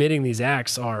committing these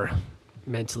acts are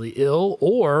mentally ill,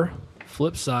 or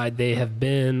flip side,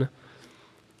 their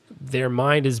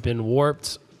mind has been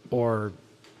warped or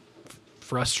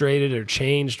frustrated or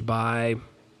changed by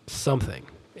something.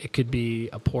 It could be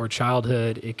a poor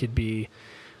childhood. It could be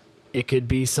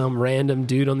some random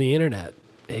dude on the internet.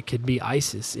 It could be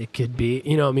ISIS. It could be,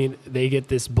 they get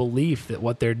this belief that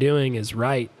what they're doing is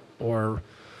right, or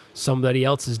somebody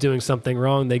else is doing something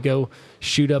wrong. They go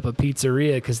shoot up a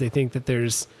pizzeria because they think that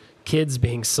there's kids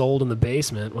being sold in the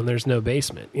basement when there's no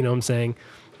basement. You know what I'm saying?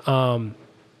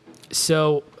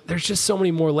 So there's just so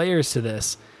many more layers to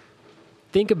this.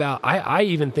 I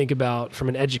even think about from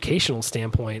an educational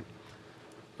standpoint,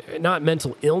 not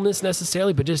mental illness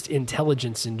necessarily, but just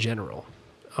intelligence in general.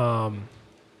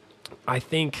 I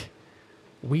think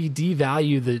we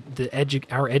devalue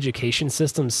our education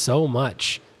system so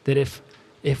much that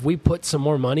if we put some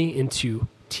more money into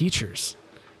teachers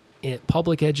in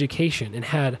public education and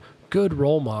had good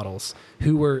role models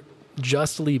who were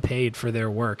justly paid for their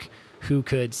work, who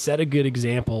could set a good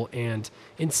example and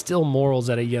instill morals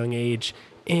at a young age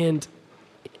and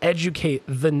educate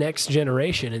the next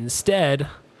generation. Instead,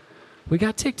 we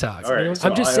got TikToks. All right, so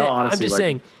I'm just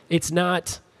saying it's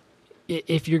not.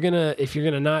 If you're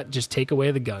gonna not just take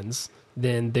away the guns,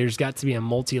 then there's got to be a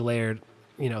multi-layered,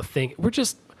 thing.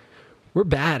 We're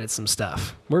bad at some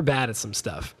stuff.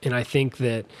 And I think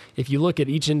that if you look at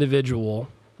each individual,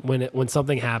 when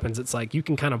something happens, it's like you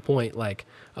can kind of point like,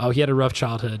 oh, he had a rough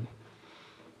childhood.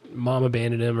 Mom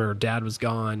abandoned him, or dad was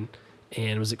gone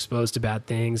and was exposed to bad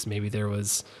things. Maybe there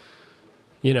was,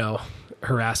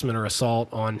 harassment or assault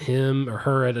on him or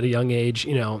her at a young age,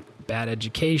 bad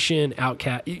education,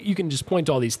 outcast. You can just point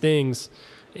to all these things,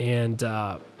 and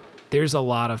there's a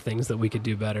lot of things that we could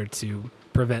do better to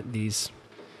prevent these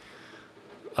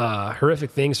horrific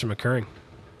things from occurring.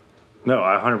 No,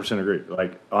 I 100% agree.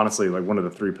 Like, honestly, like one of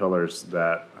the three pillars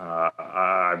that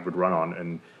I would run on,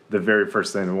 and the very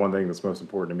first thing, the one thing that's most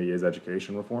important to me is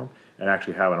education reform, and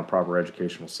actually having a proper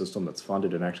educational system that's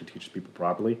funded and actually teaches people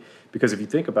properly. Because if you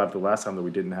think about it, the last time that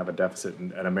we didn't have a deficit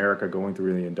in America going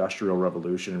through the Industrial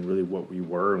Revolution and really what we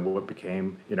were and what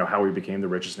became, how we became the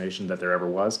richest nation that there ever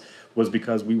was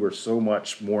because we were so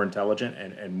much more intelligent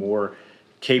and more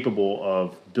capable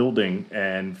of building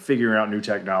and figuring out new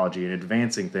technology and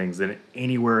advancing things than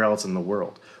anywhere else in the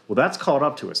world. Well, that's caught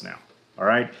up to us now. All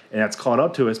right. And that's caught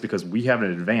up to us because we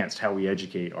haven't advanced how we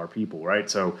educate our people. Right.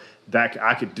 So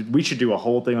we should do a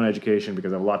whole thing on education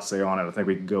because I have a lot to say on it. I think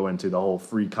we could go into the whole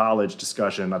free college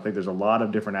discussion. I think there's a lot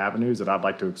of different avenues that I'd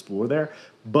like to explore there.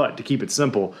 But to keep it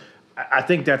simple, I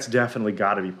think that's definitely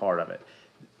got to be part of it.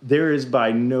 There is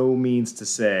by no means to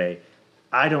say,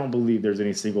 I don't believe there's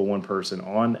any single one person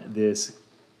on this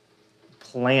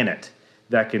planet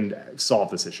that can solve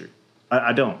this issue.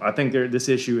 I don't. I think this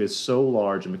issue is so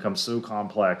large and becomes so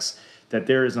complex that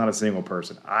there is not a single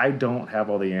person. I don't have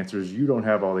all the answers. You don't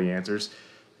have all the answers.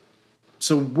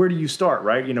 So where do you start,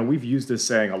 right? We've used this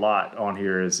saying a lot on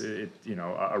here is, a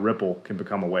ripple can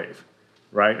become a wave,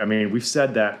 right? I mean, we've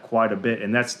said that quite a bit,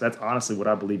 and that's honestly what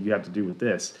I believe you have to do with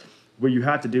this. What you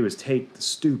have to do is take the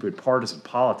stupid partisan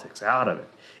politics out of it.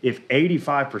 If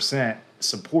 85%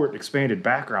 support expanded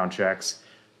background checks,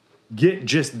 get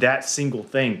just that single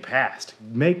thing passed.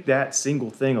 Make that single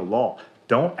thing a law.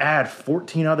 Don't add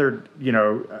 14 other,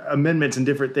 amendments and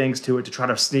different things to it to try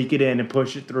to sneak it in and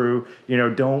push it through.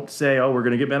 Don't say, oh, we're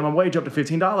going to get minimum wage up to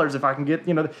 $15 if I can get,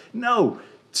 no,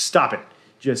 stop it.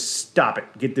 Just stop it.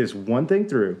 Get this one thing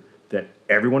through that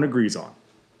everyone agrees on.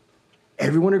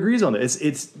 Everyone agrees on it.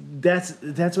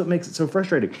 That's what makes it so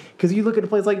frustrating. Because you look at a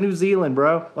place like New Zealand,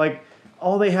 bro. Like,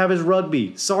 All they have is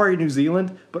rugby. Sorry, New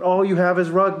Zealand, but all you have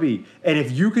is rugby. And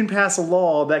if you can pass a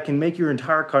law that can make your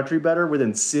entire country better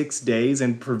within 6 days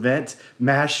and prevent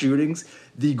mass shootings,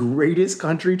 the greatest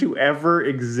country to ever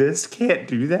exist can't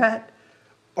do that?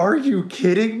 Are you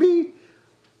kidding me?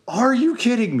 Are you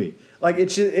kidding me? Like,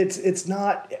 it's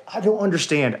not. I don't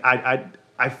understand. I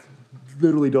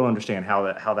literally don't understand how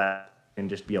that can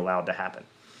just be allowed to happen.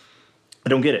 I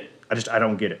don't get it. I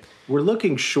don't get it. We're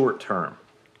looking short term.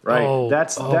 Right,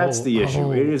 that's the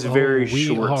issue. It is very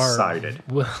short-sighted.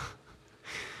 Well,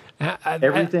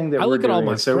 everything that I we're look at all doing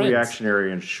my is so friends.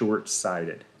 reactionary and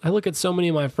short-sighted. I look at so many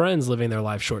of my friends living their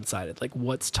life short-sighted. Like,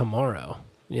 what's tomorrow?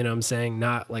 You know what I'm saying?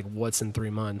 Not like what's in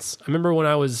 3 months. I remember when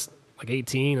I was like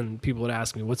 18 and people would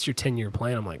ask me, what's your 10-year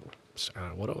plan? I'm like,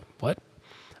 what?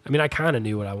 I mean, I kind of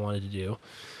knew what I wanted to do.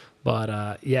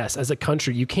 But yes, as a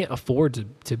country, you can't afford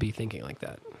to be thinking like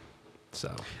that.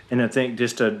 So, and I think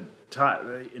just to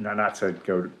not to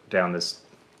go down this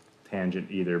tangent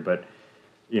either, but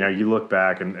you look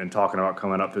back and talking about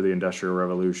coming up through the Industrial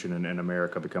Revolution and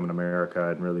America becoming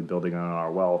America and really building on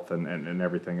our wealth and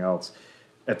everything else.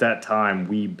 At that time,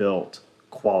 we built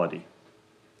quality,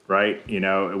 right?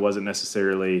 It wasn't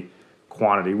necessarily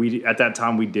quantity. At that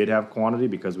time we did have quantity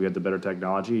because we had the better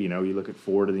technology. You look at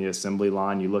Ford and the assembly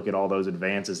line. You look at all those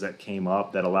advances that came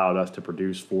up that allowed us to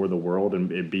produce for the world and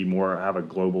have a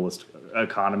globalist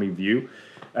economic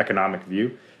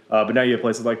view. But now you have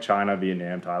places like China,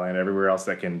 Vietnam, Thailand, everywhere else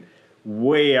that can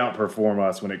way outperform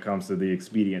us when it comes to the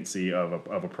expediency of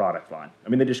a product line. I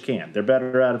mean, they just can. They're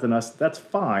better at it than us. That's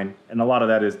fine. And a lot of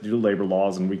that is due to labor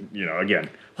laws. And again,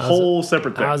 whole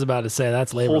separate thing. I was about to say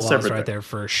that's labor laws right there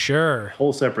for sure.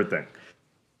 Whole separate thing.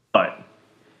 But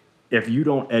if you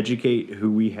don't educate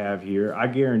who we have here, I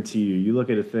guarantee you look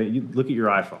at a thing, you look at your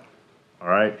iPhone. All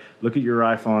right, look at your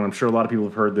iPhone. I'm sure a lot of people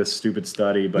have heard this stupid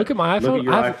study, but look at my iPhone. Look at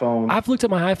your iPhone. I've looked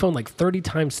at my iPhone like 30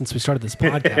 times since we started this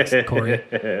podcast, Corey.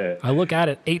 I look at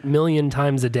it 8 million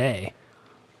times a day.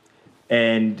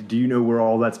 And do you know where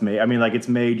all that's made? I mean, like it's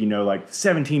made, like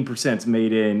 17% is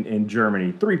made in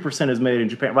Germany, 3% is made in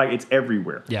Japan. Like it's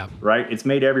everywhere. Yeah. Right? It's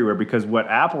made everywhere because what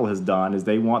Apple has done is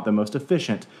they want the most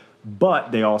efficient,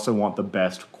 but they also want the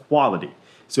best quality.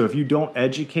 So if you don't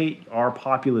educate our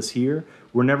populace here,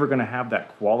 we're never going to have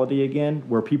that quality again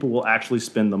where people will actually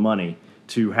spend the money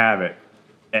to have it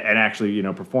and actually,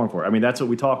 perform for it. I mean, that's what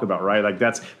we talk about, right? Like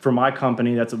that's for my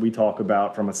company, that's what we talk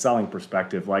about from a selling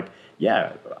perspective. Like,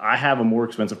 yeah, I have a more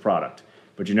expensive product,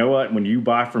 but you know what? When you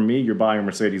buy from me, you're buying a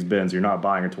Mercedes-Benz, you're not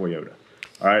buying a Toyota.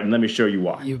 All right, and let me show you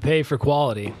why. You pay for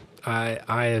quality. I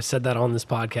have said that on this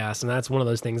podcast, and that's one of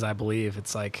those things I believe.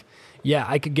 It's like, yeah,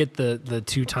 I could get the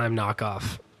 2-time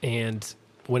knockoff, and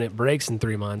when it breaks in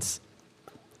 3 months,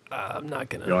 I'm not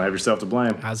going to. You don't have yourself to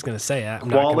blame. I was going to say that.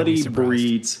 Quality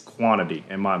breeds quantity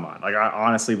in my mind. Like I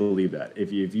honestly believe that.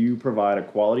 If you provide a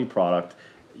quality product,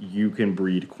 you can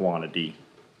breed quantity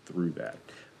through that.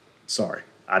 Sorry.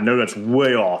 I know that's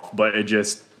way off, but it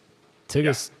just took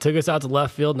us out to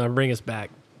left field and now bring us back.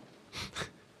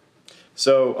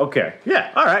 So, okay.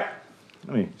 Yeah, all right.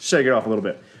 Let me shake it off a little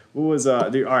bit. What was all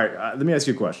right, let me ask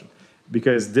you a question.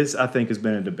 Because this I think has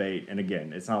been a debate, and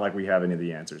again, it's not like we have any of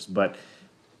the answers, but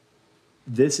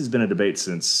this has been a debate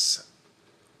since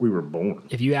we were born.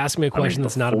 If you ask me a question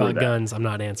that's not about guns, I'm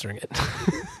not answering it.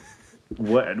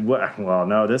 What? Well,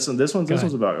 no. This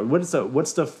one's about what's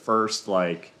the first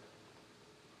I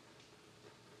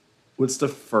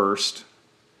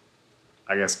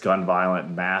guess gun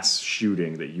violent mass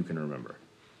shooting that you can remember?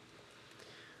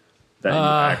 That you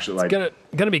actually like. It's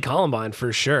gonna be Columbine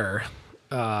for sure.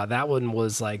 That one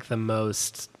was like the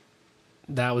most.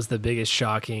 That was the biggest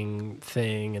shocking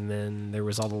thing, and then there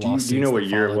was all the lawsuits. Do you know what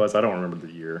year it was? I don't remember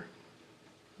the year.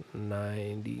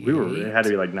 98. It had to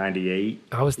be like 98.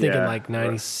 I was thinking like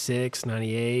 96,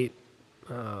 98.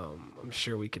 I'm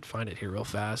sure we could find it here real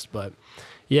fast, but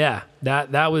yeah,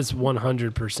 that was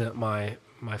 100% my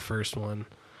first one.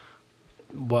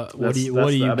 What are you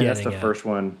getting that's the at? first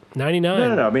one.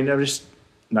 99. No. I mean, I'm just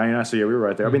 99. So yeah, we were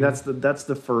right there. I mean, that's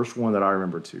the first one that I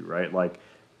remember too, right? Like,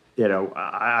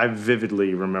 I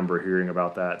vividly remember hearing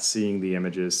about that, seeing the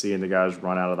images, seeing the guys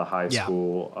run out of the high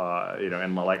school,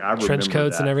 and like I remember trench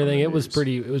coats and everything. It was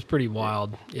news. pretty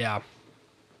wild. Yeah.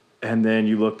 And then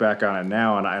you look back on it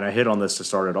now, and I hit on this to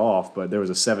start it off, but there was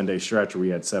a 7-day stretch where we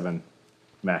had 7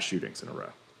 mass shootings in a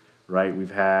row, right? We've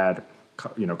had,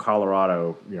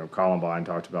 Colorado, Columbine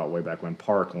talked about way back when,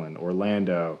 Parkland,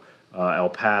 Orlando, El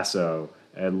Paso,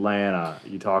 Atlanta.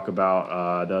 You talk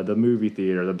about the movie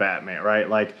theater, the Batman, right?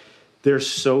 Like, there's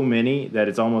so many that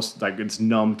it's almost like it's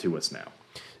numb to us now.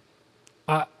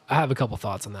 I have a couple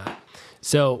thoughts on that.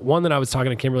 So one that I was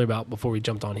talking to Kimberly about before we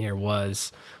jumped on here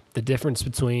was the difference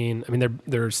between, I mean,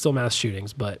 there are still mass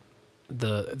shootings, but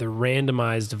the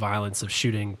randomized violence of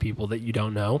shooting people that you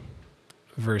don't know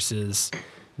versus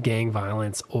gang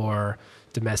violence or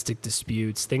domestic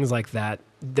disputes, things like that.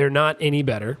 They're not any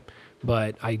better,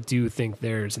 but I do think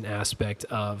there's an aspect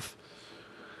of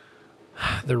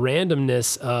the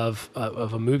randomness of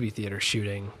a movie theater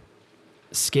shooting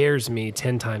scares me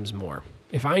 10 times more.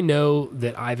 If I know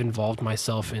that I've involved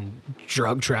myself in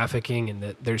drug trafficking and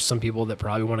that there's some people that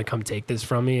probably want to come take this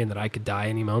from me and that I could die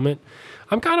any moment,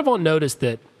 I'm kind of on notice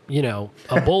that, you know,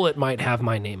 a bullet might have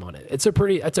my name on it. That's a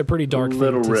pretty dark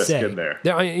little thing to risk say. in there.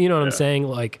 You know what I'm saying?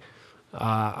 Like,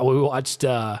 we watched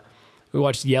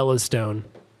Yellowstone.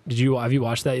 Have you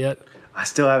watched that yet? I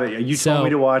still haven't. You told me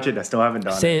to watch it. I still haven't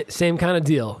done it. Same kind of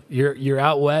deal. You're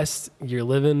out west. You're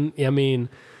living. I mean,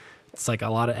 it's like a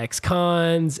lot of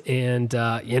ex-cons, and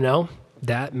you know,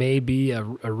 that may be a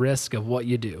risk of what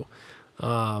you do.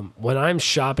 When I'm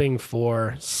shopping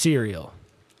for cereal,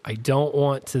 I don't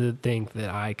want to think that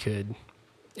I could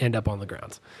end up on the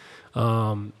ground.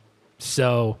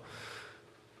 So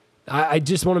I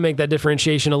just want to make that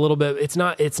differentiation a little bit.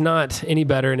 It's not any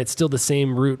better, and it's still the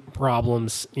same root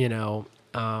problems, you know,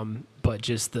 but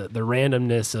just the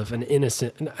randomness of an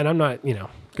innocent, and I'm not, you know,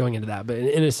 going into that, but an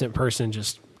innocent person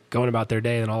just going about their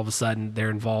day, and all of a sudden they're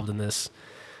involved in this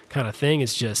kind of thing. It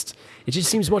just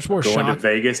seems much more shocking. Going to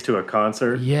Vegas to a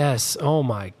concert? Yes. Oh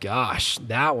my gosh.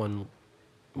 That one.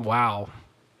 Wow.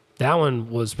 That one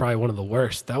was probably one of the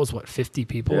worst. That was 50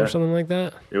 people or something like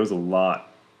that? It was a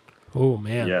lot. Oh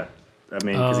man. Yeah. I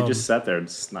mean, because he just sat there.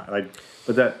 It's not like,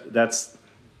 but that's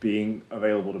being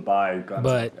available to buy guns.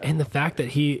 But and the fact that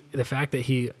he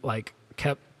like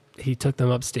he took them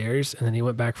upstairs and then he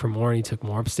went back for more and he took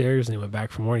more upstairs and he went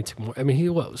back for more and he took more. I mean, it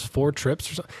was 4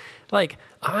 trips or something. Like,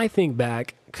 I think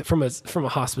back from a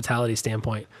hospitality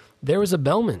standpoint, there was a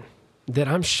bellman that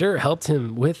I'm sure helped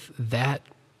him with that.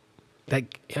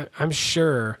 I'm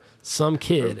sure some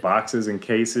kid those boxes and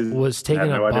cases was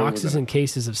taking up boxes and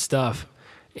cases of stuff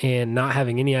and not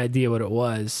having any idea what it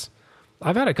was.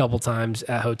 I've had a couple times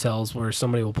at hotels where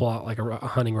somebody will pull out like a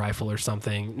hunting rifle or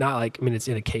something. Not like, I mean, it's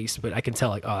in a case, but I can tell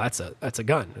like, oh, that's a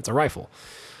gun. It's a rifle.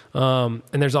 And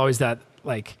there's always that,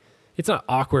 like, it's not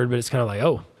awkward, but it's kind of like,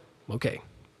 oh, okay,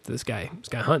 this guy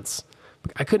hunts.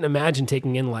 I couldn't imagine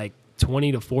taking in like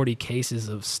 20 to 40 cases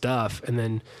of stuff and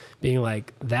then being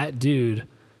like, that dude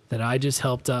that I just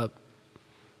helped up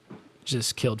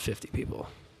just killed 50 people.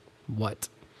 What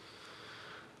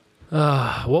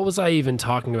was I even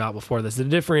talking about before this? The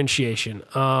differentiation.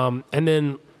 And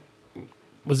then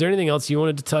was there anything else you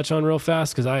wanted to touch on real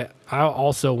fast? Because I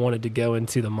also wanted to go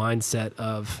into the mindset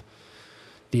of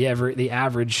the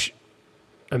average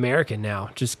American now,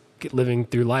 just living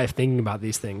through life, thinking about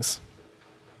these things.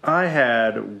 I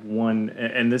had one,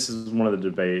 and this is one of the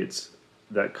debates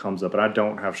that comes up, and I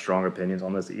don't have strong opinions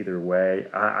on this either way.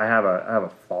 I have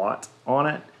a thought on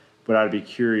it, but I'd be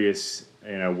curious,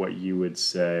 you know, what you would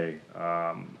say,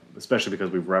 especially because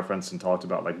we've referenced and talked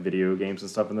about like video games and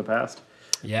stuff in the past.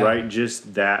 Yeah. Right?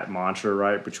 Just that mantra,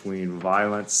 right, between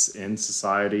violence in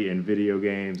society and video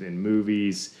games and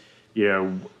movies. You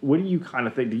know, what do you kind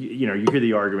of think? You know, you hear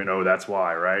the argument, oh, that's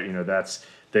why, right? You know, that's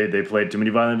they played too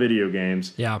many violent video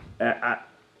games. Yeah. I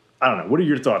don't know. What are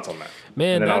your thoughts on that?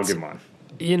 Man, and then I'll give mine.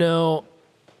 You know,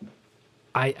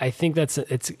 I think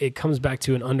it comes back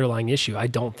to an underlying issue. I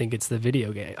don't think it's the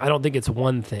video game. I don't think it's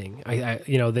one thing.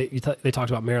 You know, they talked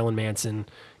about Marilyn Manson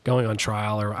going on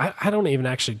trial, or I don't even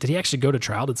actually, did he actually go to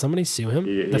trial? Did somebody sue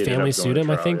him? The family sued him.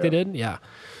 Trial, I think they did. Yeah.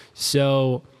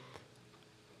 So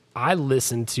I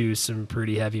listened to some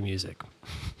pretty heavy music,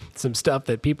 some stuff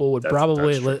that people would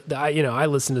probably, I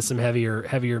listened to some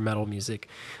heavier metal music.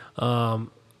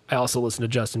 I also listen to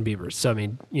Justin Bieber. So, I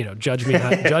mean, you know, judge me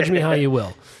how you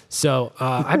will. So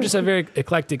I have just a very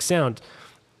eclectic sound.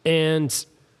 And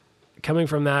coming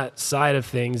from that side of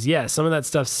things, yeah, some of that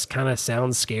stuff kind of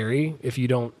sounds scary if you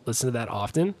don't listen to that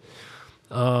often.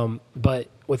 But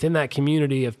within that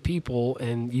community of people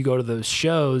and you go to those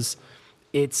shows,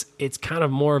 it's kind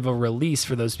of more of a release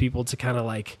for those people to kind of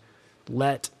like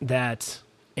let that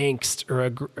angst or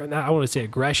I want to say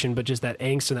aggression, but just that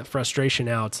angst and that frustration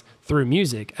out through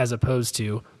music as opposed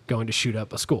to going to shoot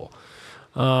up a school.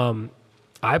 I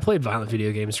played violent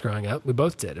video games growing up. We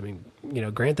both did. I mean, you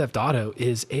know, Grand Theft Auto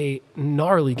is a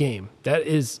gnarly game.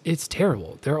 It's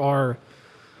terrible. You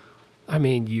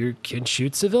can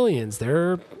shoot civilians.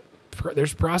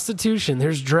 There's prostitution.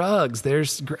 There's drugs.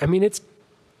 It's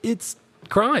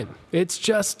crime. It's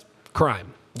just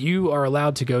crime. You are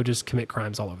allowed to go just commit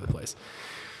crimes all over the place.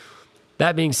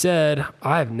 That being said,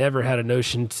 I've never had a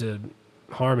notion to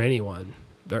harm anyone.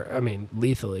 I mean,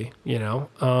 lethally, you know?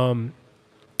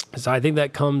 So I think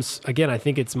that comes, again, I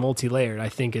think it's multi-layered. I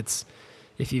think it's,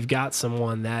 if you've got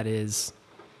someone that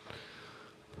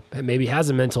maybe has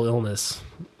a mental illness,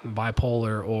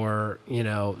 bipolar, or, you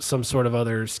know, some sort of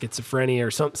other schizophrenia,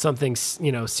 or something,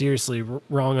 you know, seriously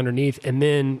wrong underneath, and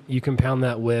then you compound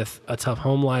that with a tough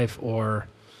home life, or,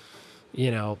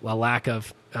 you know, a lack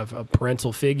of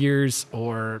parental figures,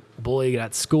 or bullying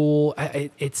at school.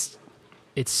 It's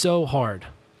so hard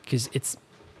because it's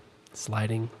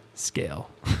sliding scale.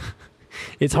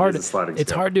 It's hard.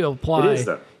 It's hard to apply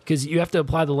because you have to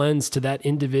apply the lens to that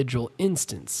individual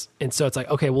instance. And so it's like,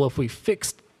 okay, well,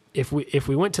 if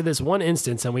we went to this one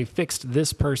instance and we fixed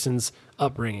this person's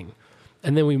upbringing,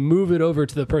 and then we move it over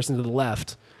to the person to the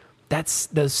left, that's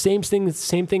the same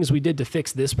things we did to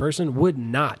fix this person would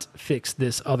not fix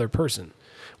this other person,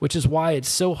 which is why it's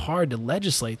so hard to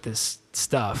legislate this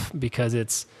stuff, because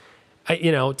it's,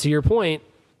 you know, to your point,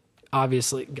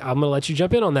 obviously, I'm going to let you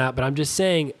jump in on that, but I'm just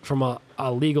saying from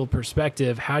a legal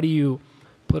perspective, how do you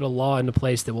put a law into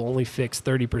place that will only fix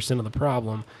 30% of the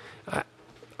problem?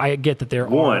 I get that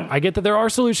there are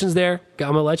solutions there. I'm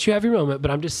going to let you have your moment, but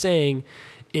I'm just saying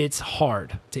it's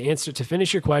hard to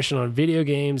finish your question on video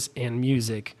games and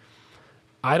music.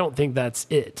 I don't think that's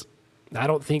it. I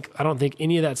don't think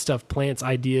any of that stuff plants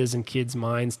ideas in kids'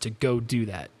 minds to go do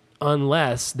that,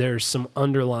 unless there's some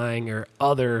underlying or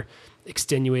other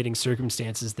extenuating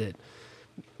circumstances that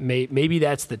maybe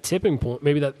that's the tipping point.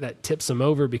 Maybe that tips them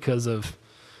over because of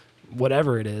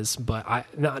whatever it is, but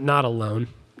not alone.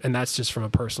 And that's just from a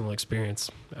personal experience.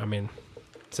 I mean,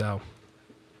 so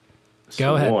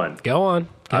go ahead. Go on.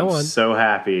 I'm so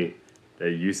happy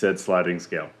that you said sliding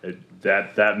scale.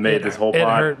 That made this whole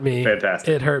pod hurt me. Fantastic.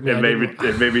 It hurt me.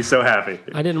 It made me so happy.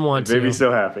 I didn't want to. It made me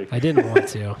so happy. I didn't want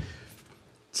to.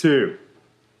 2,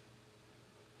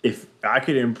 if I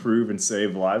could improve and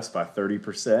save lives by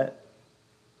 30%,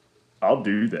 I'll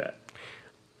do that.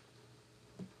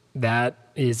 That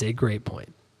is a great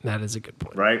point. That is a good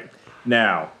point. Right?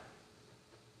 Now,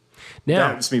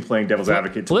 that's me playing devil's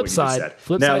advocate to what you just said.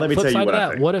 Let me tell you what I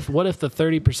think. What if the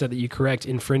 30% that you correct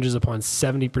infringes upon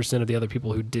 70% of the other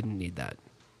people who didn't need that?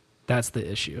 That's the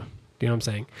issue. You know what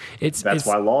I'm saying? That's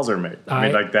why laws are made. I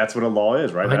mean, like, that's what a law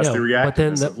is, right? That's the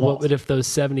reactiveness of laws. What if those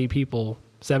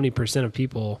 70% of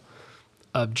people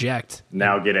object,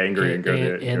 now get angry and go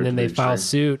and then they file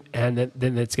suit, and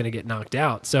then it's going to get knocked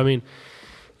out? So I mean,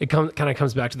 it kind of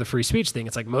comes back to the free speech thing.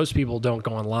 It's like most people don't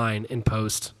go online and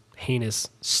post heinous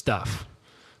stuff,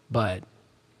 but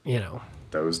you know,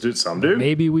 some do.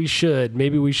 Maybe we should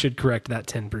correct that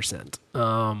 10%.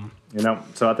 You know,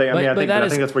 so I think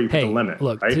that's where you put the limit.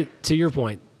 Look, right? to your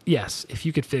point, yes, if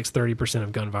you could fix 30%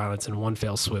 of gun violence in one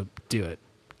fell swoop, do it.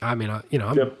 I mean,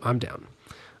 I'm down.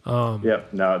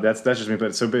 No, that's just me.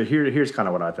 But here's kind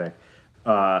of what I think.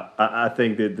 I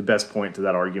think that the best point to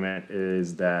that argument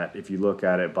is that if you look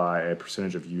at it by a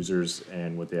percentage of users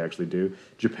and what they actually do,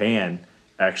 Japan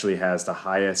actually has the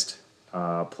highest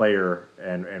player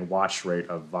and watch rate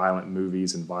of violent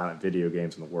movies and violent video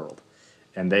games in the world.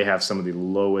 And they have some of the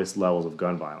lowest levels of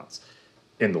gun violence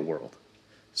in the world.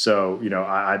 So, you know,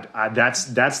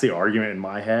 that's the argument in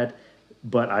my head.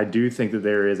 But I do think that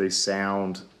there is a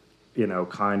sound, you know,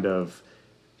 kind of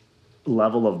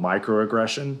level of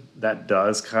microaggression that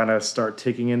does kind of start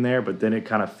ticking in there, but then it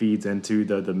kind of feeds into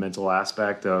the mental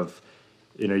aspect of,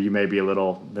 you know, you may be a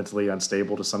little mentally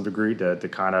unstable to some degree to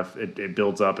kind of, it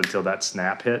builds up until that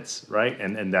snap hits, right?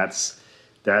 And that's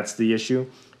the issue.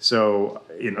 So,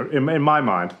 you know, in my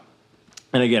mind,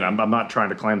 and again, I'm not trying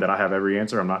to claim that I have every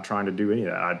answer. I'm not trying to do any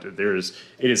of that.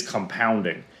 It is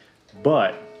compounding,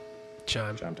 but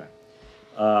chime time.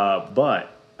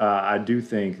 But I do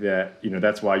think that, you know,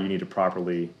 that's why you need to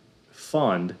properly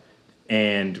fund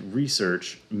and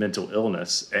research mental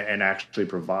illness and actually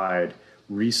provide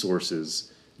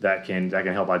resources that can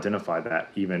help identify that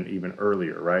even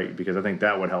earlier, right? Because I think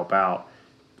that would help out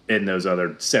in those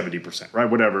other 70%, right?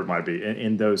 Whatever it might be.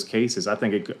 In those cases, I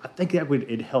think that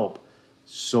would help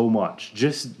so much.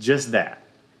 Just that.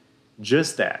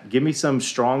 Give me some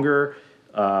stronger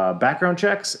background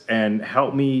checks and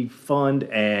help me fund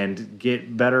and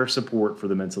get better support for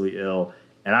the mentally ill.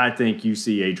 And I think you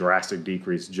see a drastic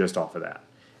decrease just off of that.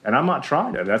 And I'm not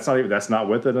trying to. That's not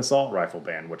with an assault rifle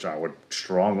ban, which I would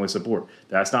strongly support.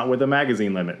 That's not with a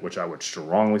magazine limit, which I would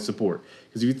strongly support.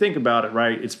 Because if you think about it,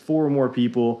 right, it's 4 or more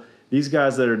people. These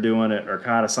guys that are doing it are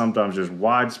kind of sometimes just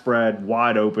widespread,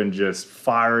 wide open, just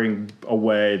firing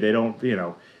away. They don't, you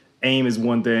know, aim is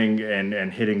one thing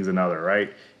and hitting is another,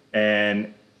 right?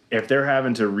 And if they're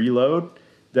having to reload,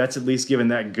 that's at least giving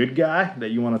that good guy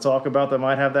that you want to talk about that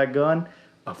might have that gun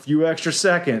a few extra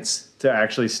seconds to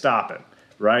actually stop him,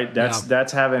 right? That's Yeah.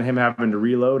 that's having to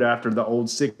reload after the old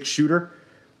 6-shooter,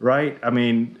 right? I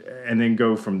mean, and then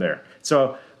go from there.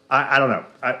 So I don't know.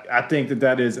 I think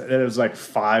that is like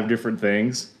 5 different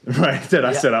things, right? That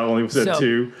I said I only said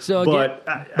 2. So but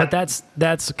again,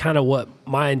 that's kind of what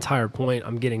my entire point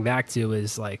I'm getting back to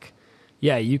is like,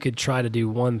 yeah, you could try to do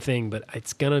one thing, but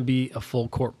it's gonna be a full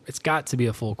court. It's got to be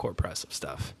a full court press of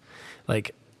stuff.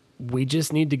 Like, we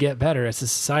just need to get better as a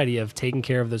society of taking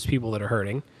care of those people that are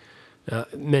hurting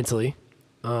mentally.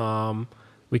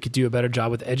 We could do a better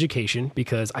job with education,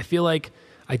 because I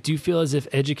do feel as if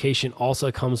education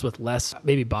also comes with less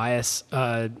maybe bias,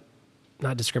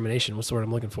 not discrimination. What's the word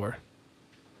I'm looking for?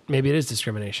 Maybe it is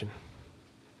discrimination,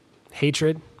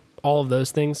 hatred, all of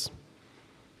those things,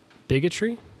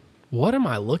 bigotry. What am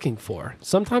I looking for?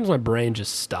 Sometimes my brain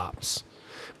just stops.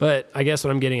 But I guess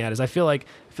what I'm getting at is I feel like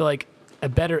a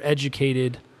better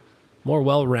educated, more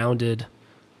well-rounded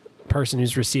person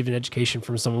who's received an education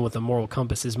from someone with a moral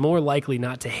compass is more likely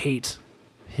not to hate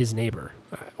his neighbor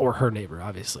or her neighbor,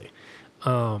 obviously.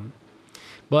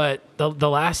 But the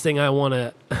last thing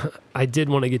I did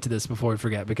want to get to this before we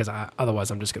forget, because otherwise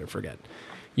I'm just going to forget.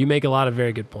 You make a lot of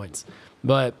very good points.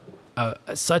 But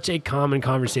such a common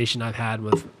conversation I've had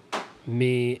with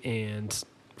me and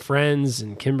friends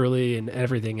and Kimberly and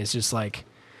everything is just like,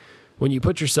 when you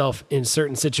put yourself in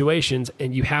certain situations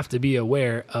and you have to be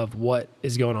aware of what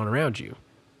is going on around you.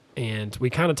 And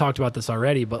we kind of talked about this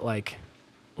already, but like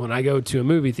when I go to a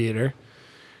movie theater,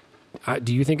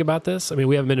 do you think about this? I mean,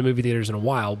 we haven't been to movie theaters in a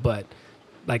while, but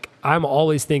like I'm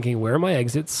always thinking, where are my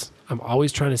exits? I'm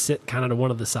always trying to sit kind of to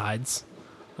one of the sides,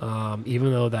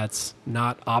 even though that's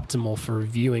not optimal for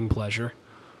viewing pleasure.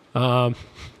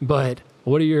 But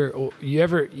what are you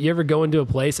ever go into a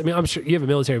place? I mean, I'm sure you have a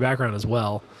military background as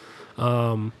well.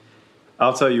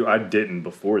 I'll tell you, I didn't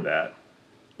before that.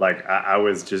 Like I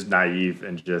was just naive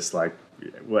and just like,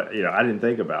 what, I didn't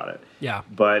think about it. Yeah.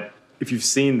 But if you've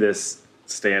seen this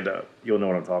stand up, you'll know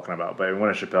what I'm talking about. But in one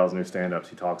of Chappelle's new stand ups,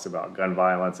 he talks about gun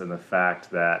violence and the fact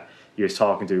that he was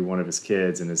talking to one of his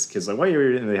kids, and his kid's like, "Why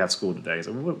didn't they have school today?" He's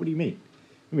like, "What do you mean? What do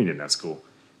you mean you didn't have school?"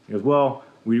 He goes, "Well,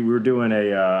 we were doing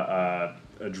a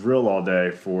drill all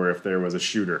day for if there was a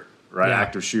shooter, right? Yeah.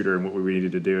 Active shooter, and what we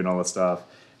needed to do and all this stuff."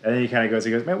 And then he kind of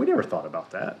goes, "Man, we never thought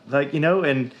about that." Like,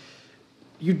 and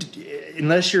you,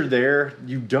 unless you're there,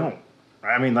 you don't.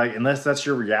 I mean, like, unless that's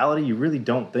your reality, you really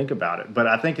don't think about it. But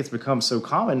I think it's become so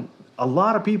common. A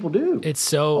lot of people do.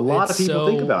 It's a lot of people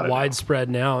think about it. Widespread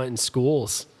now in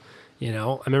schools.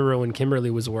 I remember when Kimberly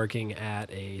was working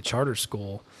at a charter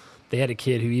school, they had a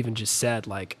kid who even just said,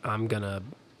 like, I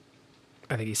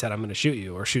think he said, "I'm going to shoot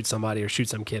you," or shoot somebody, or shoot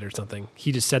some kid or something.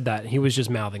 He just said that. He was just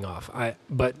mouthing off.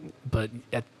 But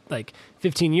at like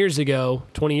 15 years ago,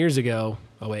 20 years ago,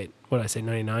 oh wait, what did I say,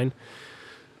 99?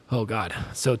 Oh God.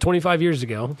 So 25 years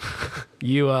ago,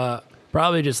 you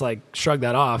probably just like shrug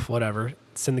that off, whatever,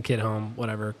 send the kid home,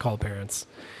 whatever, call parents.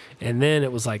 And then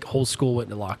it was like whole school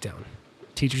went into lockdown.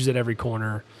 Teachers at every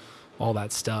corner, all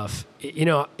that stuff.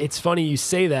 It's funny you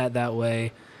say that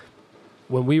way.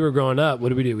 When we were growing up, what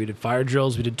did we do? We did fire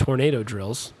drills. We did tornado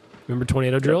drills. Remember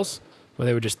tornado drills? Where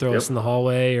they would just throw us in the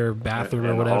hallway or bathroom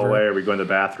or whatever. In the hallway, or we go in the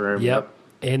bathroom. Yep.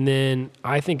 And then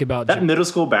I think about that middle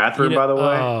school bathroom, by the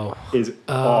way, is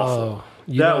awful.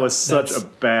 That was such a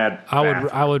bad bathroom.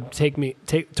 I would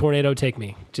tornado, take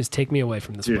me. Just take me away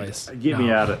from this place. Get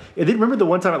me out of it. And then remember the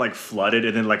one time it like flooded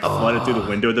and then like flooded through the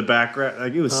window in the background?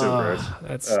 Like, it was so gross.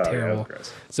 That's terrible. Yeah, that was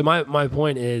gross. So my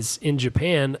point is, in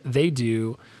Japan, they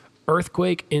do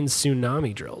earthquake and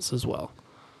tsunami drills as well.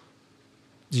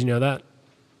 Did you know that?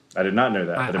 I did not know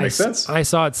that, but it makes sense. I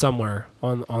saw it somewhere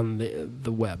on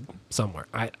the web somewhere.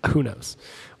 Who knows?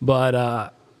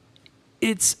 But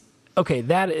it's okay.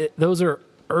 Those are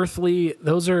earthly.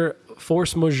 Those are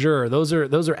force majeure. Those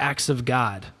are acts of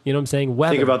God. You know what I'm saying?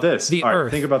 Weather. Think about this. The All right,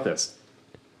 earth. think about this.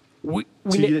 To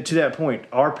that point,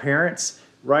 our parents,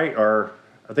 right, are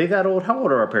they that old? How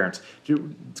old are our parents?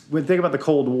 When think about the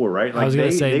Cold War, right? Like I was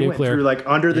going to say they nuclear. went through like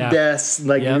under the desk,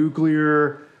 like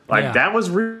nuclear. Like that was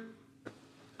real.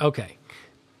 Okay.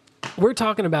 We're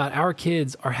talking about our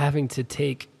kids are having to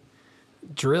take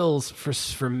drills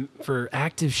for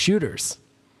active shooters.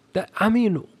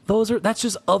 That's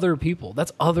just other people.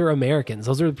 That's other Americans.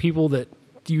 Those are the people that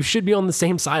you should be on the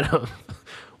same side of.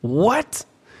 What?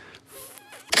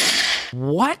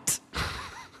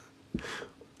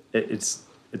 It's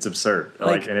absurd.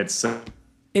 Like, and it's so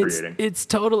infuriating. It's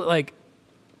totally like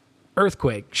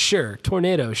earthquake, sure.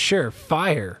 Tornado, sure.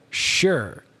 Fire,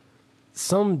 sure.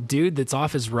 Some dude that's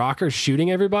off his rocker shooting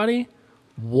everybody?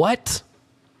 What?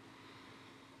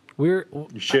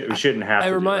 We shouldn't have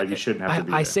to. You shouldn't have to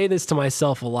be. I there. say this to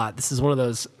myself a lot. This is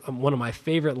one of my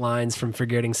favorite lines from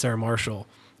Forgetting Sarah Marshall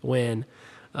when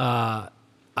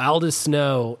Aldous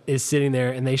Snow is sitting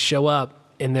there and they show up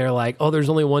and they're like, "Oh, there's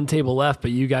only one table left, but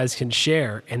you guys can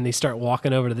share." And they start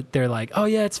walking over to they're like, "Oh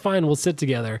yeah, it's fine. We'll sit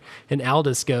together." And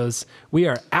Aldous goes, "We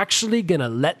are actually gonna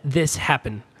let this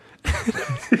happen."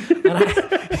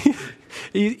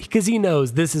 Because he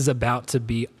knows this is about to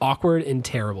be awkward and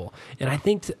terrible. And I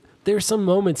think there's some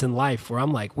moments in life where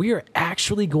I'm like, we are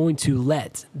actually going to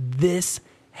let this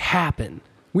happen.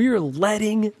 We are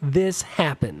letting this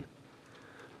happen.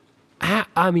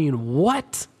 I mean,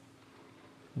 what?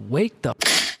 Wake the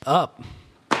up.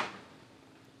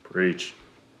 Preach.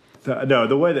 No,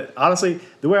 the way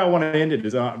I want to end it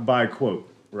is by a quote,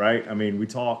 right? I mean, we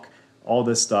talk all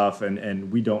this stuff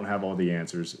and we don't have all the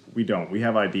answers. We don't. We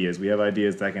have ideas. We have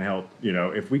ideas that can help.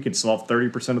 If we could solve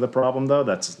 30% of the problem, though,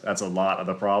 that's a lot of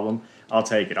the problem. I'll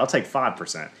take it. I'll take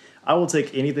 5%. I will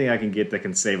take anything I can get that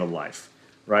can save a life,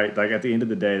 right? Like at the end of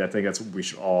the day, I think that's what we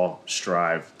should all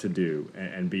strive to do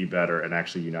and be better and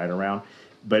actually unite around.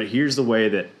 But here's the way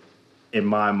that, in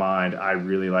my mind, I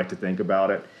really like to think about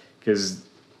it, because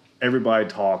everybody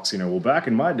talks, well, back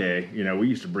in my day, we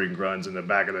used to bring guns in the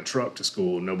back of the truck to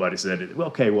school and nobody said it. Well,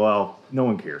 okay, well, no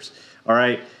one cares. All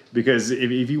right? Because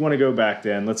if you want to go back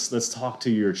then, let's talk to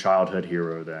your childhood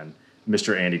hero then,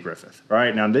 Mr. Andy Griffith. All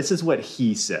right? Now, this is what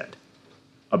he said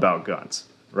about guns,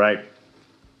 right?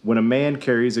 When a man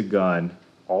carries a gun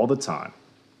all the time,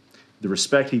 the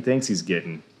respect he thinks he's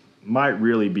getting might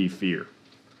really be fear.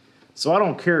 So I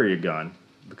don't carry a gun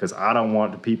because I don't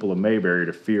want the people of Mayberry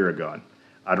to fear a gun.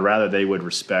 I'd rather they would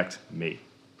respect me.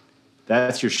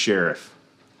 That's your sheriff.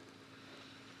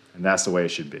 And that's the way it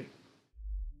should be.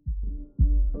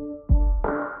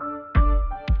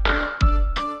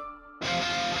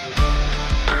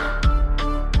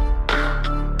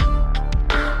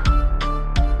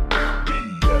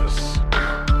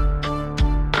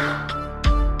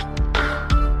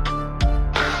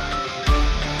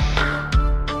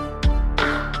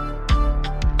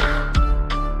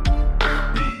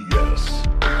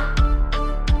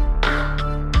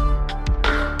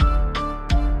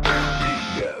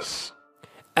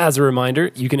 As a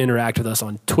reminder, you can interact with us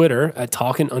on Twitter at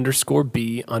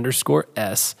talkin_B_S.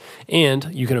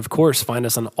 And you can, of course, find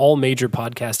us on all major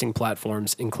podcasting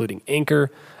platforms, including Anchor,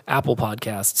 Apple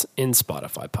Podcasts, and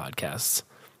Spotify Podcasts.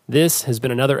 This has been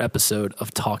another episode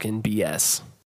of Talkin' BS.